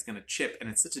grain, and it's going to chip. And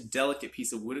it's such a delicate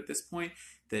piece of wood at this point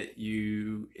that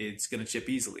it's going to chip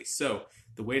easily. So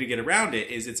the way to get around it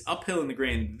is it's uphill in the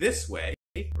grain this way,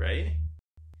 right?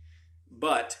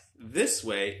 But this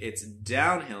way, it's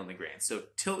downhill in the grain. So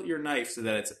tilt your knife so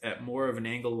that it's at more of an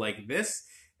angle like this,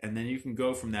 and then you can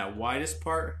go from that widest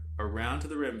part around to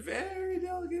the rim very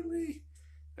delicately.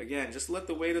 Again, just let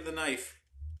the weight of the knife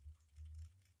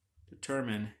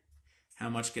determine how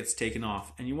much gets taken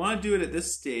off. And you want to do it at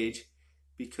this stage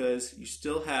because you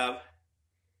still have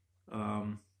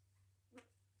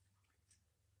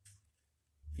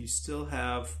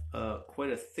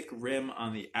quite a thick rim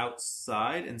on the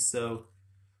outside, and so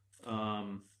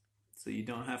you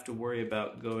don't have to worry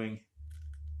about going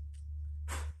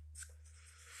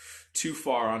too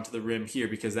far onto the rim here,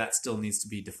 because that still needs to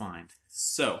be defined.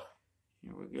 So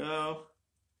here we go.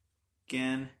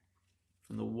 Again,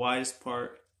 from the widest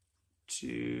part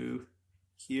to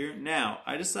here. Now,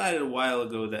 I decided a while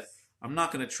ago that I'm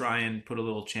not going to try and put a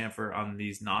little chamfer on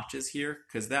these notches here,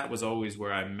 because that was always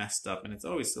where I messed up, and it's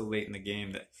always so late in the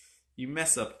game that you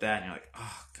mess up that and you're like,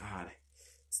 oh God,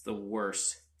 it's the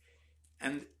worst.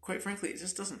 And quite frankly, it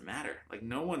just doesn't matter. Like,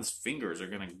 no one's fingers are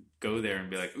going to go there and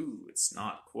be like, ooh, it's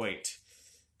not quite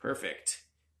perfect.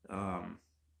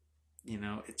 You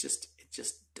know, it just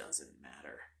doesn't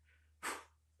matter.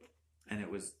 And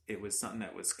it was something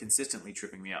that was consistently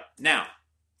tripping me up. Now,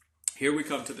 here we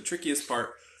come to the trickiest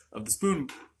part of the spoon,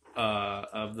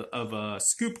 of a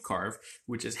scoop carve,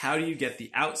 which is how do you get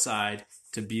the outside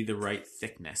to be the right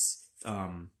thickness?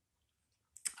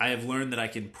 I have learned that I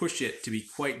can push it to be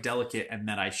quite delicate, and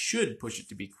that I should push it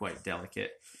to be quite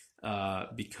delicate,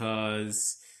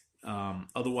 because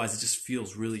otherwise it just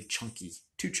feels really chunky,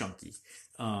 too chunky.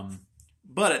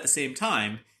 But at the same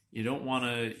time, you don't want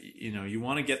to, you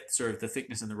want to get sort of the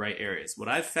thickness in the right areas. What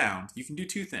I've found, you can do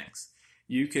two things.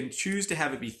 You can choose to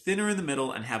have it be thinner in the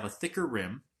middle and have a thicker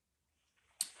rim,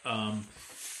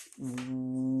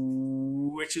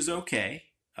 which is okay.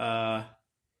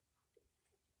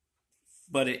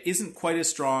 but it isn't quite as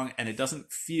strong and it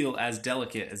doesn't feel as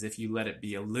delicate as if you let it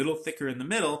be a little thicker in the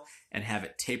middle and have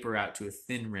it taper out to a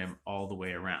thin rim all the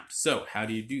way around. So how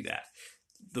do you do that?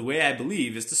 The way I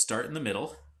believe is to start in the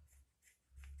middle,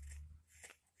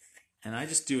 and I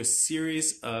just do a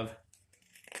series of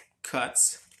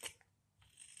cuts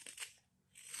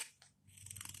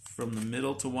from the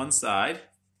middle to one side.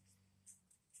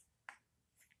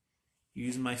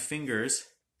 Use my fingers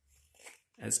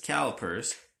as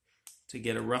calipers to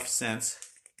get a rough sense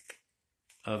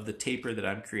of the taper that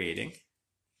I'm creating.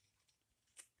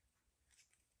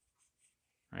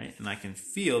 Right? And I can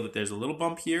feel that there's a little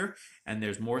bump here and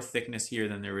there's more thickness here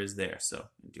than there is there. So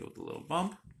deal with the little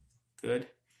bump. Good.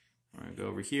 I'm going to go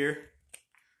over here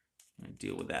and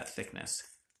deal with that thickness.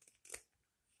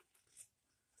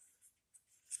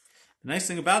 The nice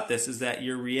thing about this is that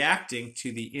you're reacting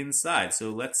to the inside. So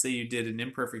let's say you did an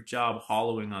imperfect job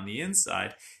hollowing on the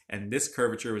inside and this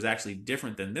curvature was actually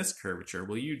different than this curvature.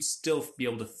 Well, you'd still be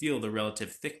able to feel the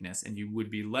relative thickness and you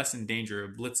would be less in danger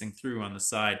of blitzing through on the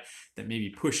side that maybe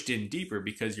pushed in deeper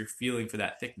because you're feeling for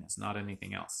that thickness, not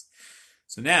anything else.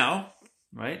 So now,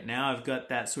 right, now I've got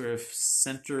that sort of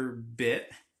center bit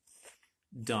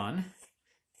done,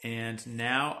 and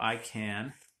now I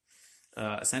can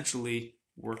essentially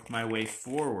work my way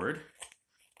forward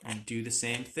and do the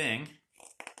same thing.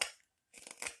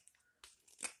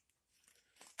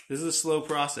 This is a slow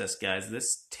process, guys.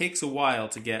 This takes a while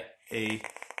to get the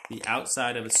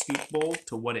outside of a scoop bowl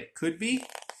to what it could be,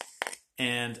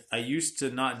 and I used to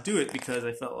not do it because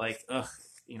I felt like, I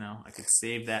could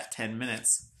save that 10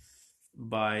 minutes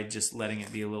by just letting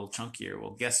it be a little chunkier.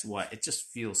 Well, guess what? It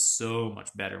just feels so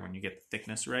much better when you get the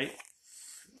thickness right.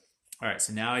 All right,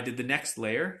 so now I did the next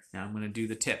layer. Now I'm going to do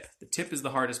the tip. The tip is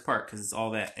the hardest part because it's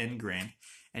all that end grain.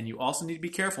 And you also need to be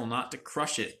careful not to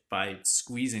crush it by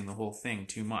squeezing the whole thing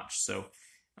too much. So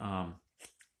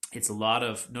it's a lot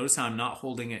of, notice how I'm not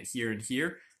holding it here and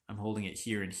here. I'm holding it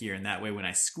here and here. And that way when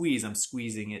I squeeze, I'm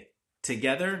squeezing it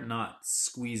together, not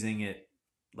squeezing it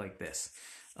like this.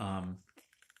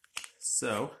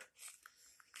 So,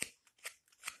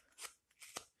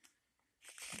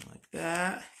 like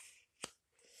that.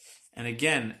 And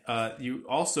again, you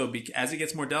also, as it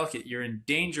gets more delicate, you're in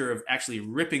danger of actually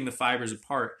ripping the fibers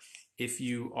apart. If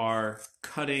you are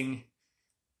cutting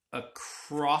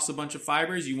across a bunch of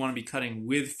fibers, you want to be cutting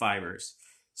with fibers.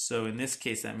 So in this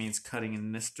case, that means cutting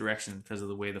in this direction because of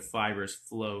the way the fibers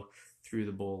flow through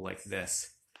the bowl like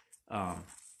this.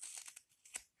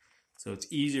 So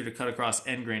it's easier to cut across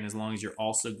end grain as long as you're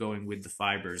also going with the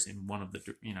fibers in one of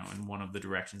the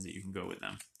directions that you can go with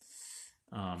them.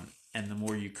 And the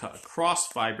more you cut across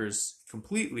fibers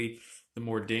completely, the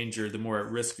more danger, the more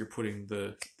at risk you're putting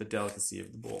the delicacy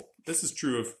of the bowl. This is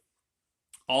true of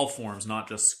all forms, not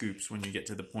just scoops, when you get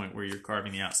to the point where you're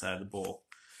carving the outside of the bowl.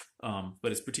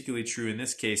 But it's particularly true in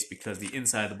this case because the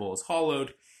inside of the bowl is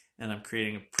hollowed and I'm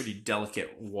creating a pretty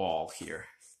delicate wall here.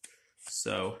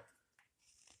 So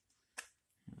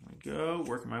there we go,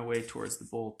 working my way towards the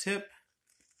bowl tip.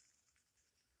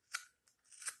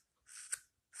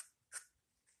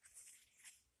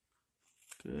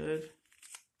 Good.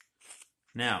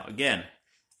 Now, again,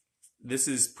 this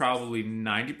is probably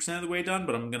 90% of the way done,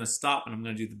 but I'm going to stop and I'm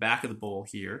going to do the back of the bowl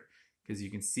here because you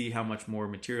can see how much more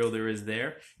material there is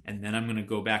there. And then I'm going to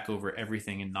go back over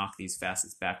everything and knock these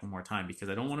facets back one more time because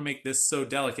I don't want to make this so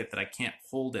delicate that I can't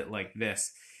hold it like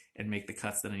this and make the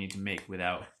cuts that I need to make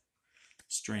without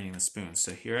straining the spoon.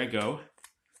 So here I go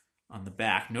on the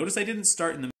back. Notice I didn't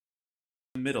start in the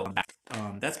middle.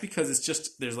 That's because it's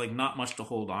just, there's like not much to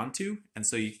hold on to, and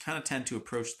so you kind of tend to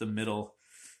approach the middle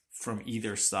from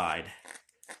either side.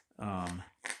 And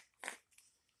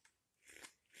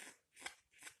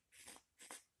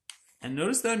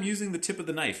notice that I'm using the tip of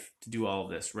the knife to do all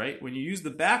of this, right? When you use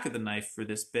the back of the knife for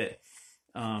this bit,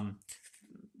 the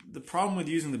problem with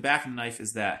using the back of the knife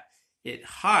is that it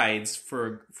hides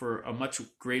for a much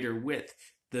greater width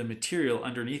the material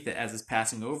underneath it as it's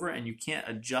passing over, and you can't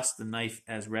adjust the knife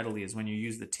as readily as when you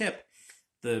use the tip.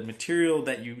 The material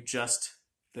that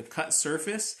the cut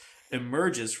surface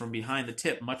emerges from behind the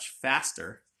tip much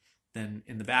faster than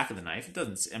in the back of the knife. It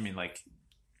doesn't,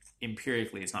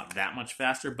 empirically it's not that much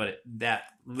faster, but that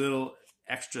little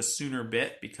extra sooner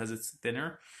bit, because it's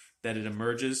thinner, that it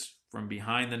emerges from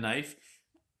behind the knife,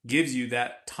 gives you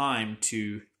that time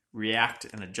to react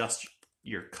and adjust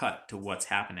your cut to what's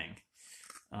happening.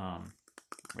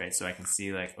 Right, so I can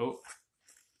see like, oh,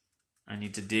 I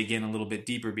need to dig in a little bit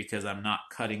deeper because I'm not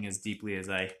cutting as deeply as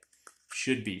I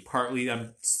should be. Partly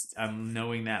I'm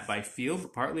knowing that by feel,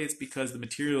 but partly it's because the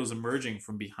material is emerging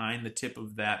from behind the tip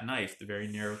of that knife, the very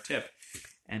narrow tip,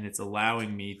 and it's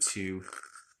allowing me to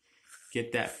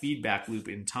get that feedback loop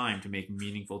in time to make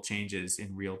meaningful changes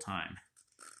in real time.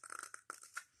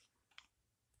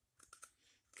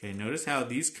 Okay, notice how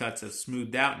these cuts have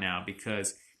smoothed out now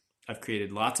because I've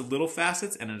created lots of little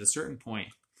facets, and at a certain point,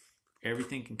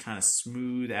 everything can kind of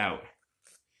smooth out.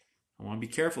 I want to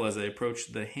be careful as I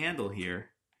approach the handle here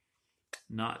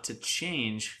not to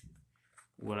change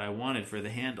what I wanted for the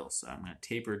handle. So I'm going to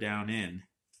taper down in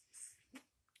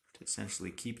to essentially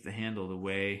keep the handle the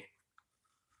way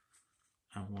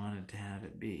I wanted to have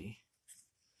it be.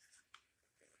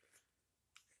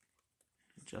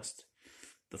 Adjust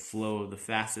the flow of the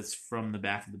facets from the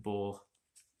back of the bowl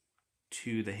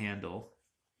to the handle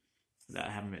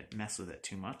without having to mess with it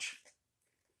too much.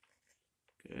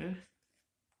 Good.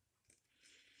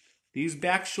 These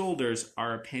back shoulders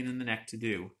are a pain in the neck to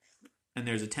do, and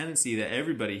there's a tendency that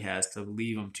everybody has to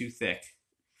leave them too thick.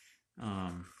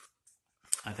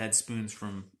 I've had spoons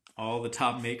from all the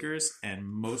top makers, and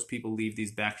most people leave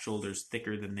these back shoulders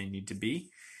thicker than they need to be,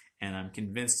 and I'm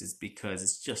convinced it's because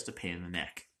it's just a pain in the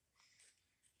neck.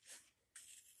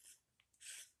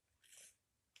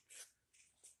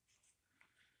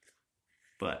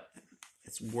 But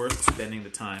it's worth spending the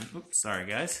time. Oops, sorry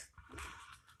guys.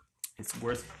 It's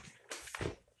worth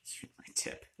my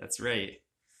tip. That's right.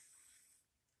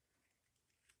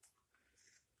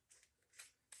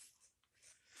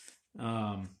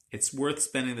 It's worth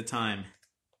spending the time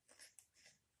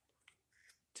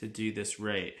to do this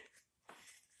right,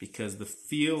 because the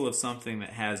feel of something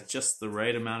that has just the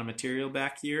right amount of material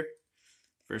back here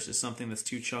versus something that's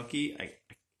too chunky, I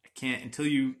can't, until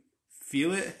you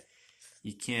feel it,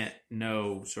 you can't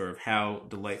know sort of how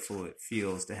delightful it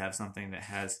feels to have something that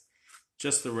has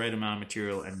just the right amount of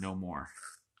material and no more.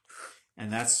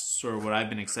 And that's sort of what I've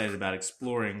been excited about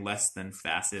exploring, less than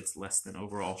facets, less than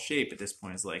overall shape at this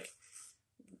point, is like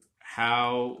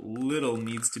how little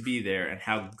needs to be there and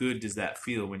how good does that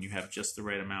feel when you have just the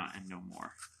right amount and no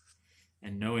more.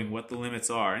 And knowing what the limits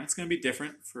are. And it's going to be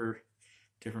different for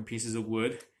different pieces of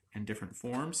wood and different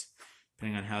forms,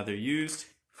 depending on how they're used,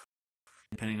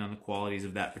 depending on the qualities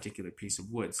of that particular piece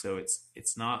of wood. So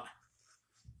it's not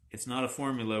a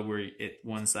formula where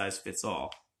one size fits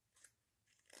all.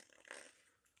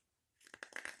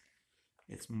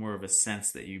 It's more of a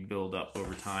sense that you build up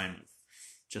over time,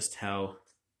 just how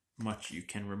much you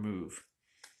can remove.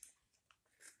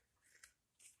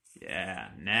 Yeah,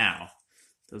 now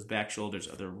those back shoulders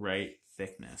are the right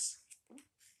thickness.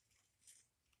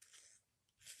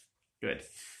 Good.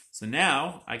 So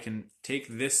now I can take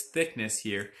this thickness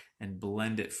here and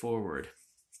blend it forward.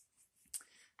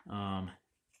 Now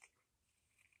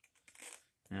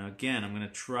again, I'm going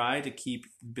to try to keep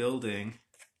building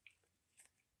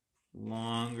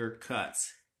longer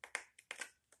cuts.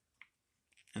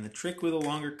 And the trick with a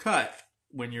longer cut,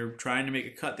 when you're trying to make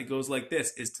a cut that goes like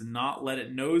this, is to not let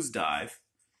it nosedive.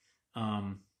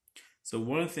 So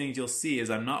one of the things you'll see is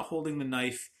I'm not holding the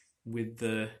knife with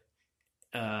the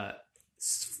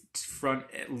front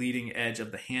leading edge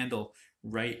of the handle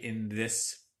right in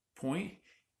this point.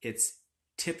 It's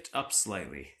tipped up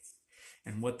slightly.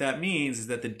 And what that means is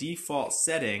that the default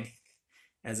setting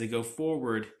as I go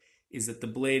forward is that the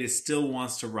blade still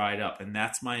wants to ride up, and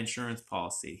that's my insurance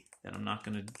policy, that I'm not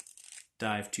going to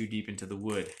dive too deep into the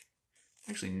wood.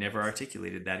 I actually never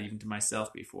articulated that even to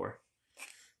myself before.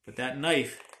 But that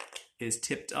knife is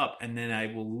tipped up, and then I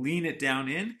will lean it down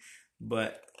in,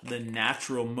 but the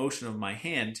natural motion of my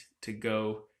hand to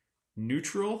go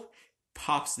neutral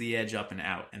pops the edge up and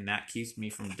out, and that keeps me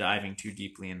from diving too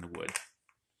deeply in the wood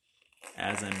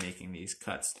as I'm making these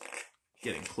cuts,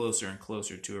 getting closer and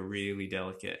closer to a really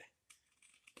delicate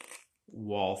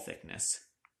wall thickness.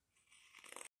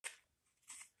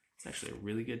 It's actually a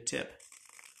really good tip.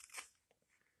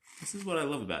 This is what I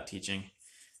love about teaching,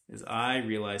 is I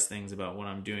realize things about what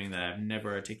I'm doing that I've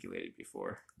never articulated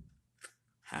before.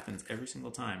 Happens every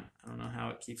single time. I don't know how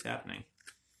it keeps happening.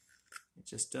 It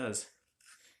just does.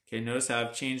 Okay, notice how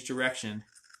I've changed direction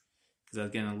because I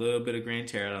was getting a little bit of grain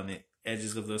tear out on the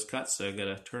edges of those cuts, so I've got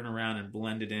to turn around and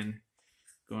blend it in,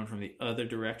 going from the other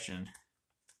direction.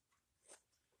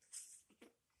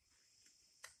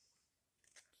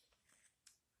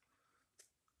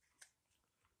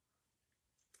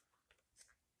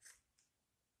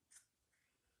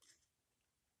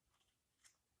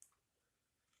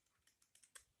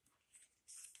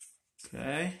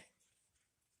 Okay.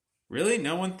 Really?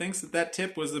 No one thinks that that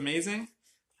tip was amazing?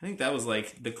 I think that was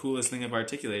like the coolest thing I've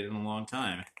articulated in a long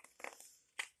time.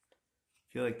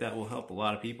 I feel like that will help a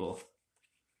lot of people.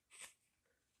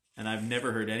 And I've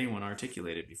never heard anyone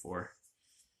articulate it before.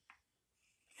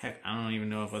 Heck, I don't even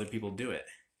know if other people do it.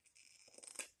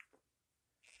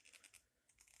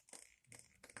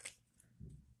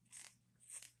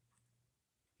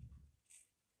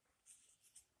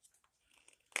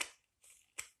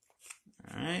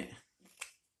 right.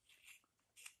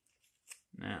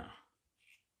 Now,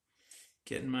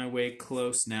 getting my way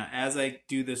close. Now, as I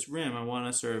do this rim, I want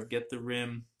to sort of get the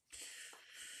rim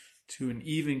to an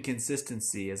even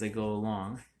consistency as I go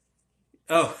along.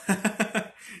 Oh,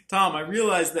 Tom, I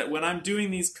realized that when I'm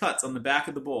doing these cuts on the back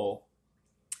of the bowl,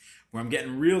 where I'm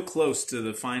getting real close to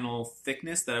the final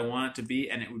thickness that I want it to be,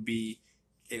 and it would be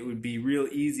real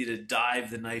easy to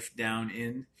dive the knife down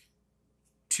in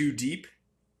too deep.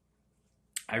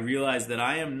 I realize that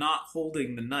I am not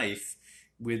holding the knife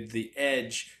with the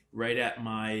edge right at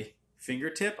my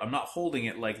fingertip. I'm not holding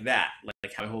it like that,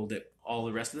 like how I hold it all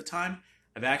the rest of the time.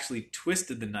 I've actually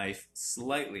twisted the knife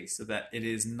slightly so that it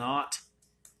is not.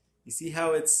 You see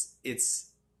how it's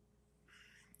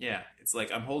yeah, it's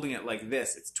like I'm holding it like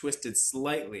this. It's twisted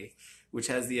slightly, which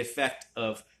has the effect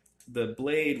of the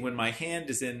blade, when my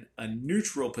hand is in a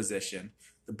neutral position,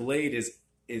 the blade is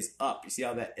up. You see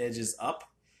how that edge is up?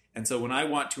 And so when I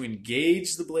want to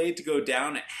engage the blade to go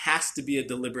down, it has to be a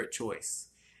deliberate choice.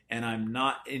 And I'm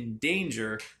not in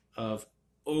danger of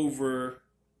of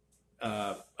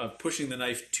pushing the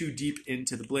knife too deep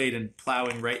into the blade and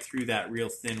plowing right through that real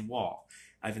thin wall.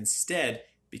 I've instead,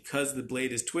 because the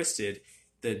blade is twisted,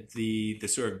 the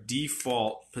sort of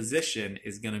default position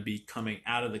is going to be coming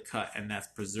out of the cut, and that's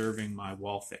preserving my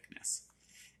wall thickness.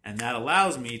 And that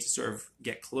allows me to sort of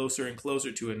get closer and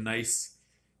closer to a nice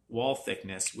wall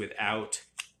thickness without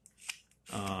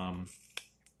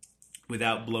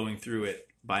blowing through it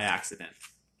by accident.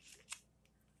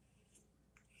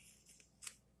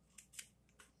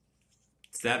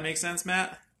 Does that make sense,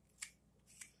 Matt?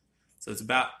 So it's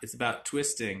about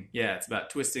twisting. Yeah, it's about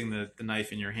twisting the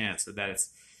knife in your hand so that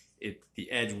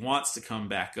the edge wants to come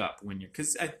back up when you're,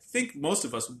 because I think most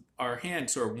of us, our hand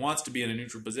sort of wants to be in a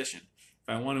neutral position. If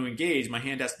I want to engage, my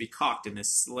hand has to be cocked in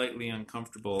this slightly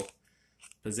uncomfortable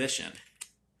position.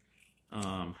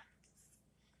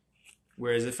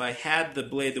 Whereas if I had the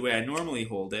blade the way I normally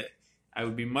hold it, I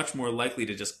would be much more likely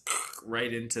to just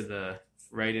right into the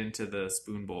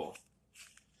spoon bowl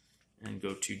and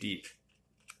go too deep.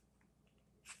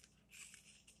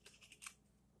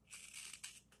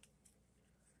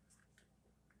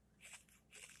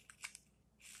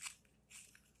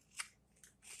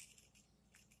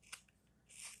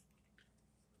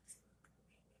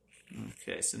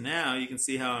 Okay, so now you can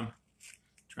see how I'm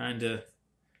trying to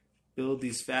build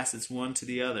these facets one to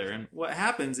the other. And what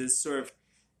happens is sort of,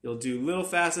 you'll do little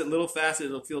facet,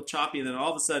 it'll feel choppy, and then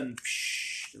all of a sudden,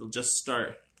 it'll just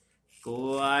start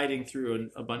gliding through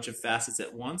a bunch of facets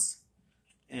at once.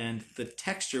 And the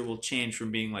texture will change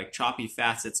from being like choppy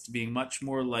facets to being much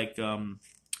more like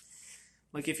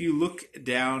if you look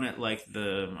down at like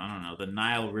the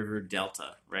Nile River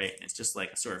Delta, right? It's just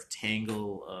like a sort of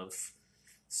tangle of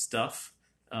stuff.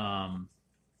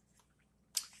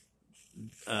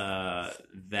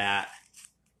 That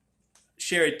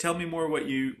Sherry, tell me more what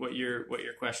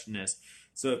your question is.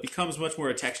 So it becomes much more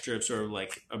a texture of sort of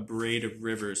like a braid of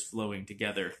rivers flowing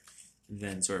together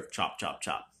than sort of chop, chop,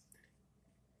 chop.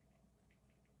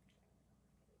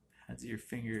 How's your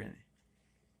finger in?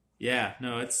 Yeah,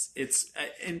 no, it's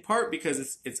in part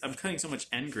because I'm cutting so much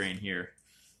end grain here.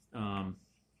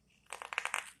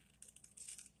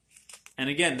 And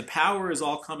again, the power is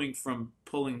all coming from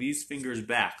pulling these fingers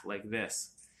back like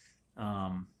this.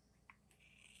 And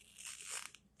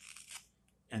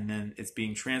then it's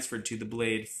being transferred to the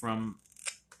blade from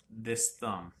this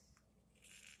thumb.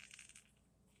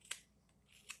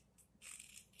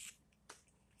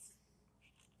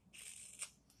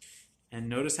 And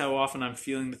notice how often I'm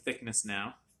feeling the thickness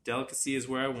now. Delicacy is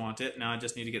where I want it. Now I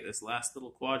just need to get this last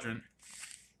little quadrant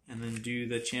and then do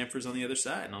the chamfers on the other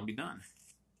side, and I'll be done.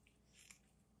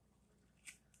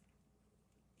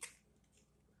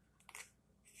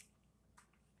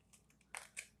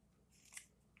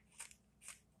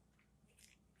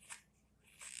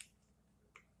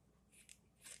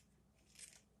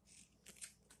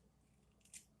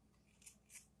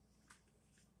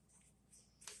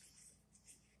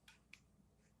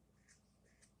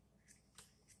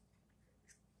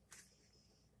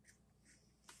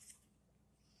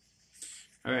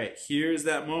 All right, here's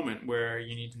that moment where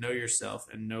you need to know yourself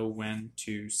and know when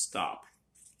to stop.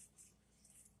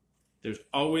 There's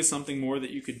always something more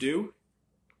that you could do.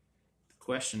 The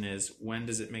question is, when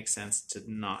does it make sense to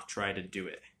not try to do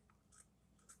it?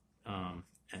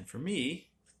 And for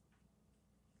me,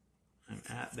 I'm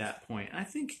at that point. I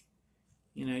think,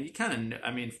 you kind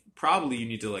of, probably you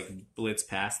need to like blitz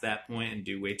past that point and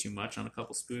do way too much on a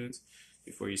couple spoons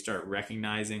before you start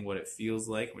recognizing what it feels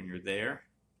like when you're there.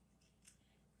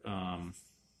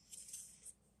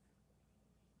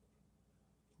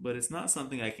 but it's not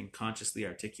something I can consciously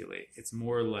articulate. It's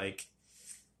more like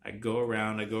I go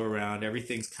around,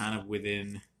 everything's kind of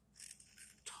within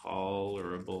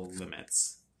tolerable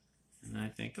limits. And I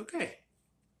think, okay,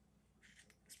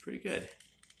 it's pretty good.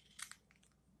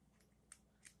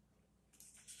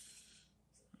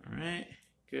 All right,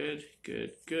 good,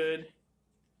 good, good.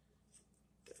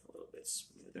 Get a little bit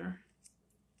smoother.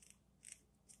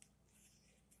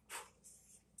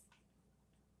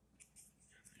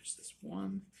 There's this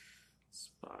one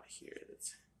spot here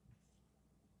that's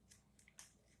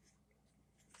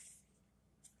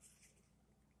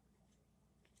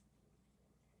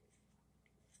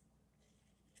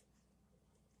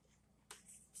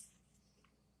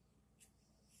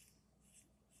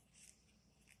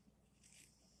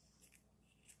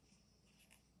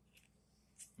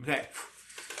okay.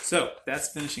 So that's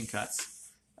finishing cuts.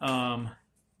 My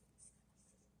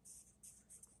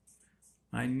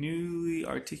newly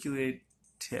articulated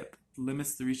tip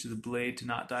limits the reach of the blade to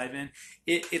not dive in.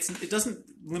 It doesn't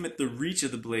limit the reach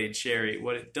of the blade, Sherry.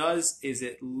 What it does is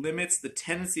it limits the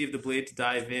tendency of the blade to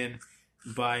dive in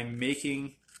by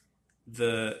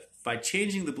by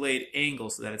changing the blade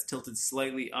angle so that it's tilted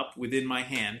slightly up within my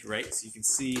hand, right? So you can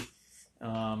see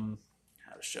how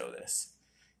to show this.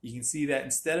 You can see that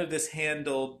instead of this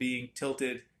handle being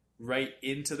tilted right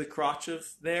into the crotch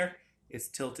of there, it's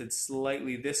tilted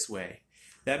slightly this way.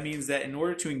 That means that in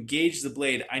order to engage the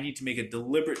blade, I need to make a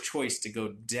deliberate choice to go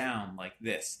down like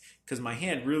this, because my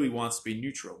hand really wants to be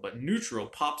neutral, but neutral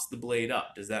pops the blade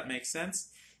up. Does that make sense?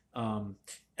 And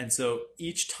so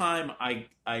each time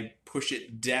I push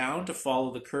it down to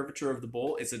follow the curvature of the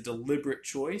bowl, it's a deliberate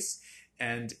choice.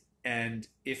 And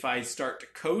if I start to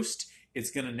coast, it's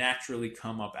going to naturally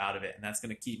come up out of it, and that's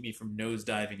going to keep me from nose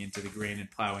diving into the grain and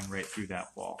plowing right through that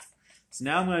wall. So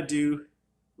now I'm going to do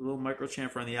a little micro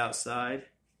chamfer on the outside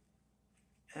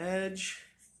edge.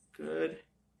 Good.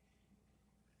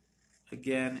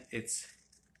 Again, it's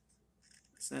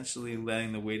essentially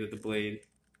letting the weight of the blade,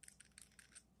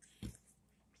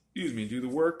 do the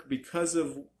work. Because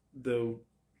you're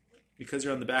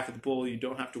on the back of the bowl, you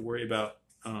don't have to worry about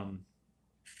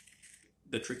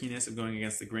the trickiness of going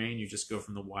against the grain. You just go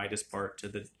from the widest part to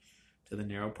the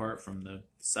narrow part, from the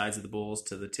sides of the bowls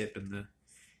to the tip and the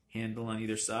handle on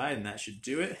either side, and that should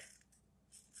do it.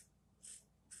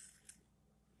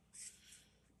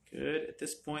 Good. At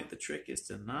this point, the trick is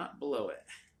to not blow it.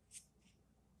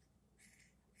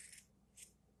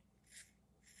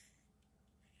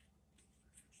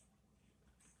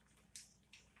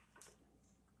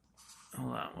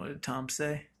 Hold on, what did Tom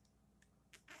say?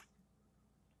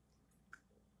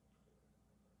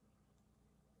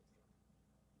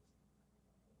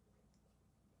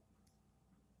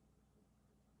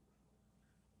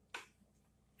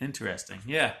 Interesting.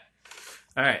 Yeah.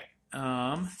 All right.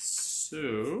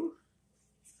 So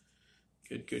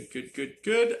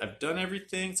good. I've done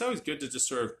everything. It's always good to just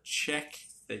sort of check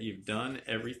that you've done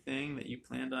everything that you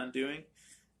planned on doing,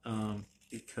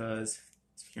 because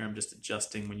here I'm just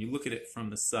adjusting. When you look at it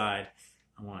from the side,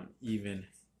 I want even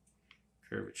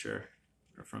curvature,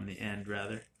 or from the end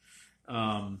rather.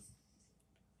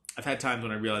 I've had times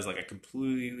when I realized like I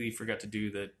completely forgot to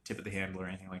do the tip of the handle or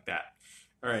anything like that.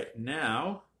 All right,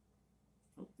 now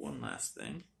one last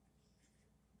thing.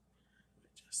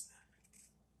 Adjust that.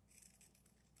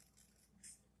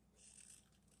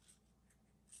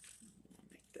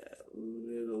 Make that a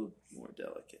little more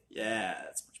delicate. Yeah,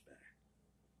 that's much better.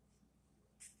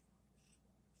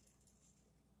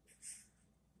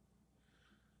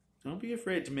 Don't be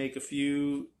afraid to make a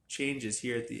few changes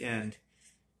here at the end.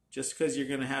 Just because you're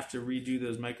going to have to redo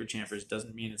those micro chamfers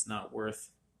doesn't mean it's not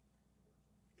worth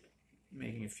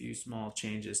making a few small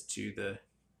changes to the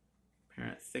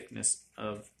apparent thickness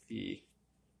of the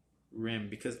rim.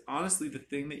 Because honestly, the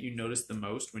thing that you notice the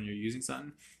most when you're using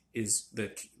something is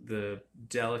the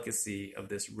delicacy of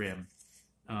this rim.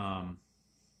 I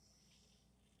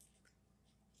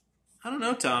don't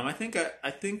know, Tom. I'm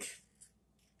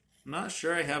not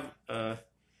sure I have a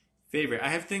favorite. I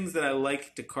have things that I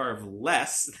like to carve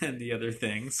less than the other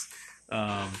things.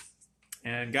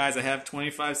 And guys, I have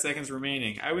 25 seconds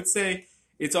remaining. I would say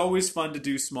it's always fun to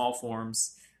do small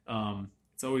forms.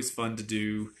 It's always fun to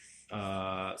do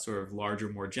sort of larger,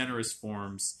 more generous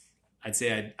forms. I'd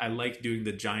say I like doing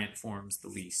the giant forms the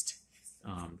least,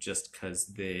 just because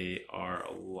they are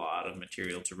a lot of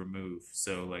material to remove.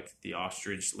 So like the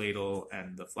ostrich ladle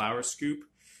and the flour scoop,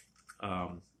 I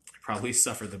probably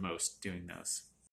suffer the most doing those.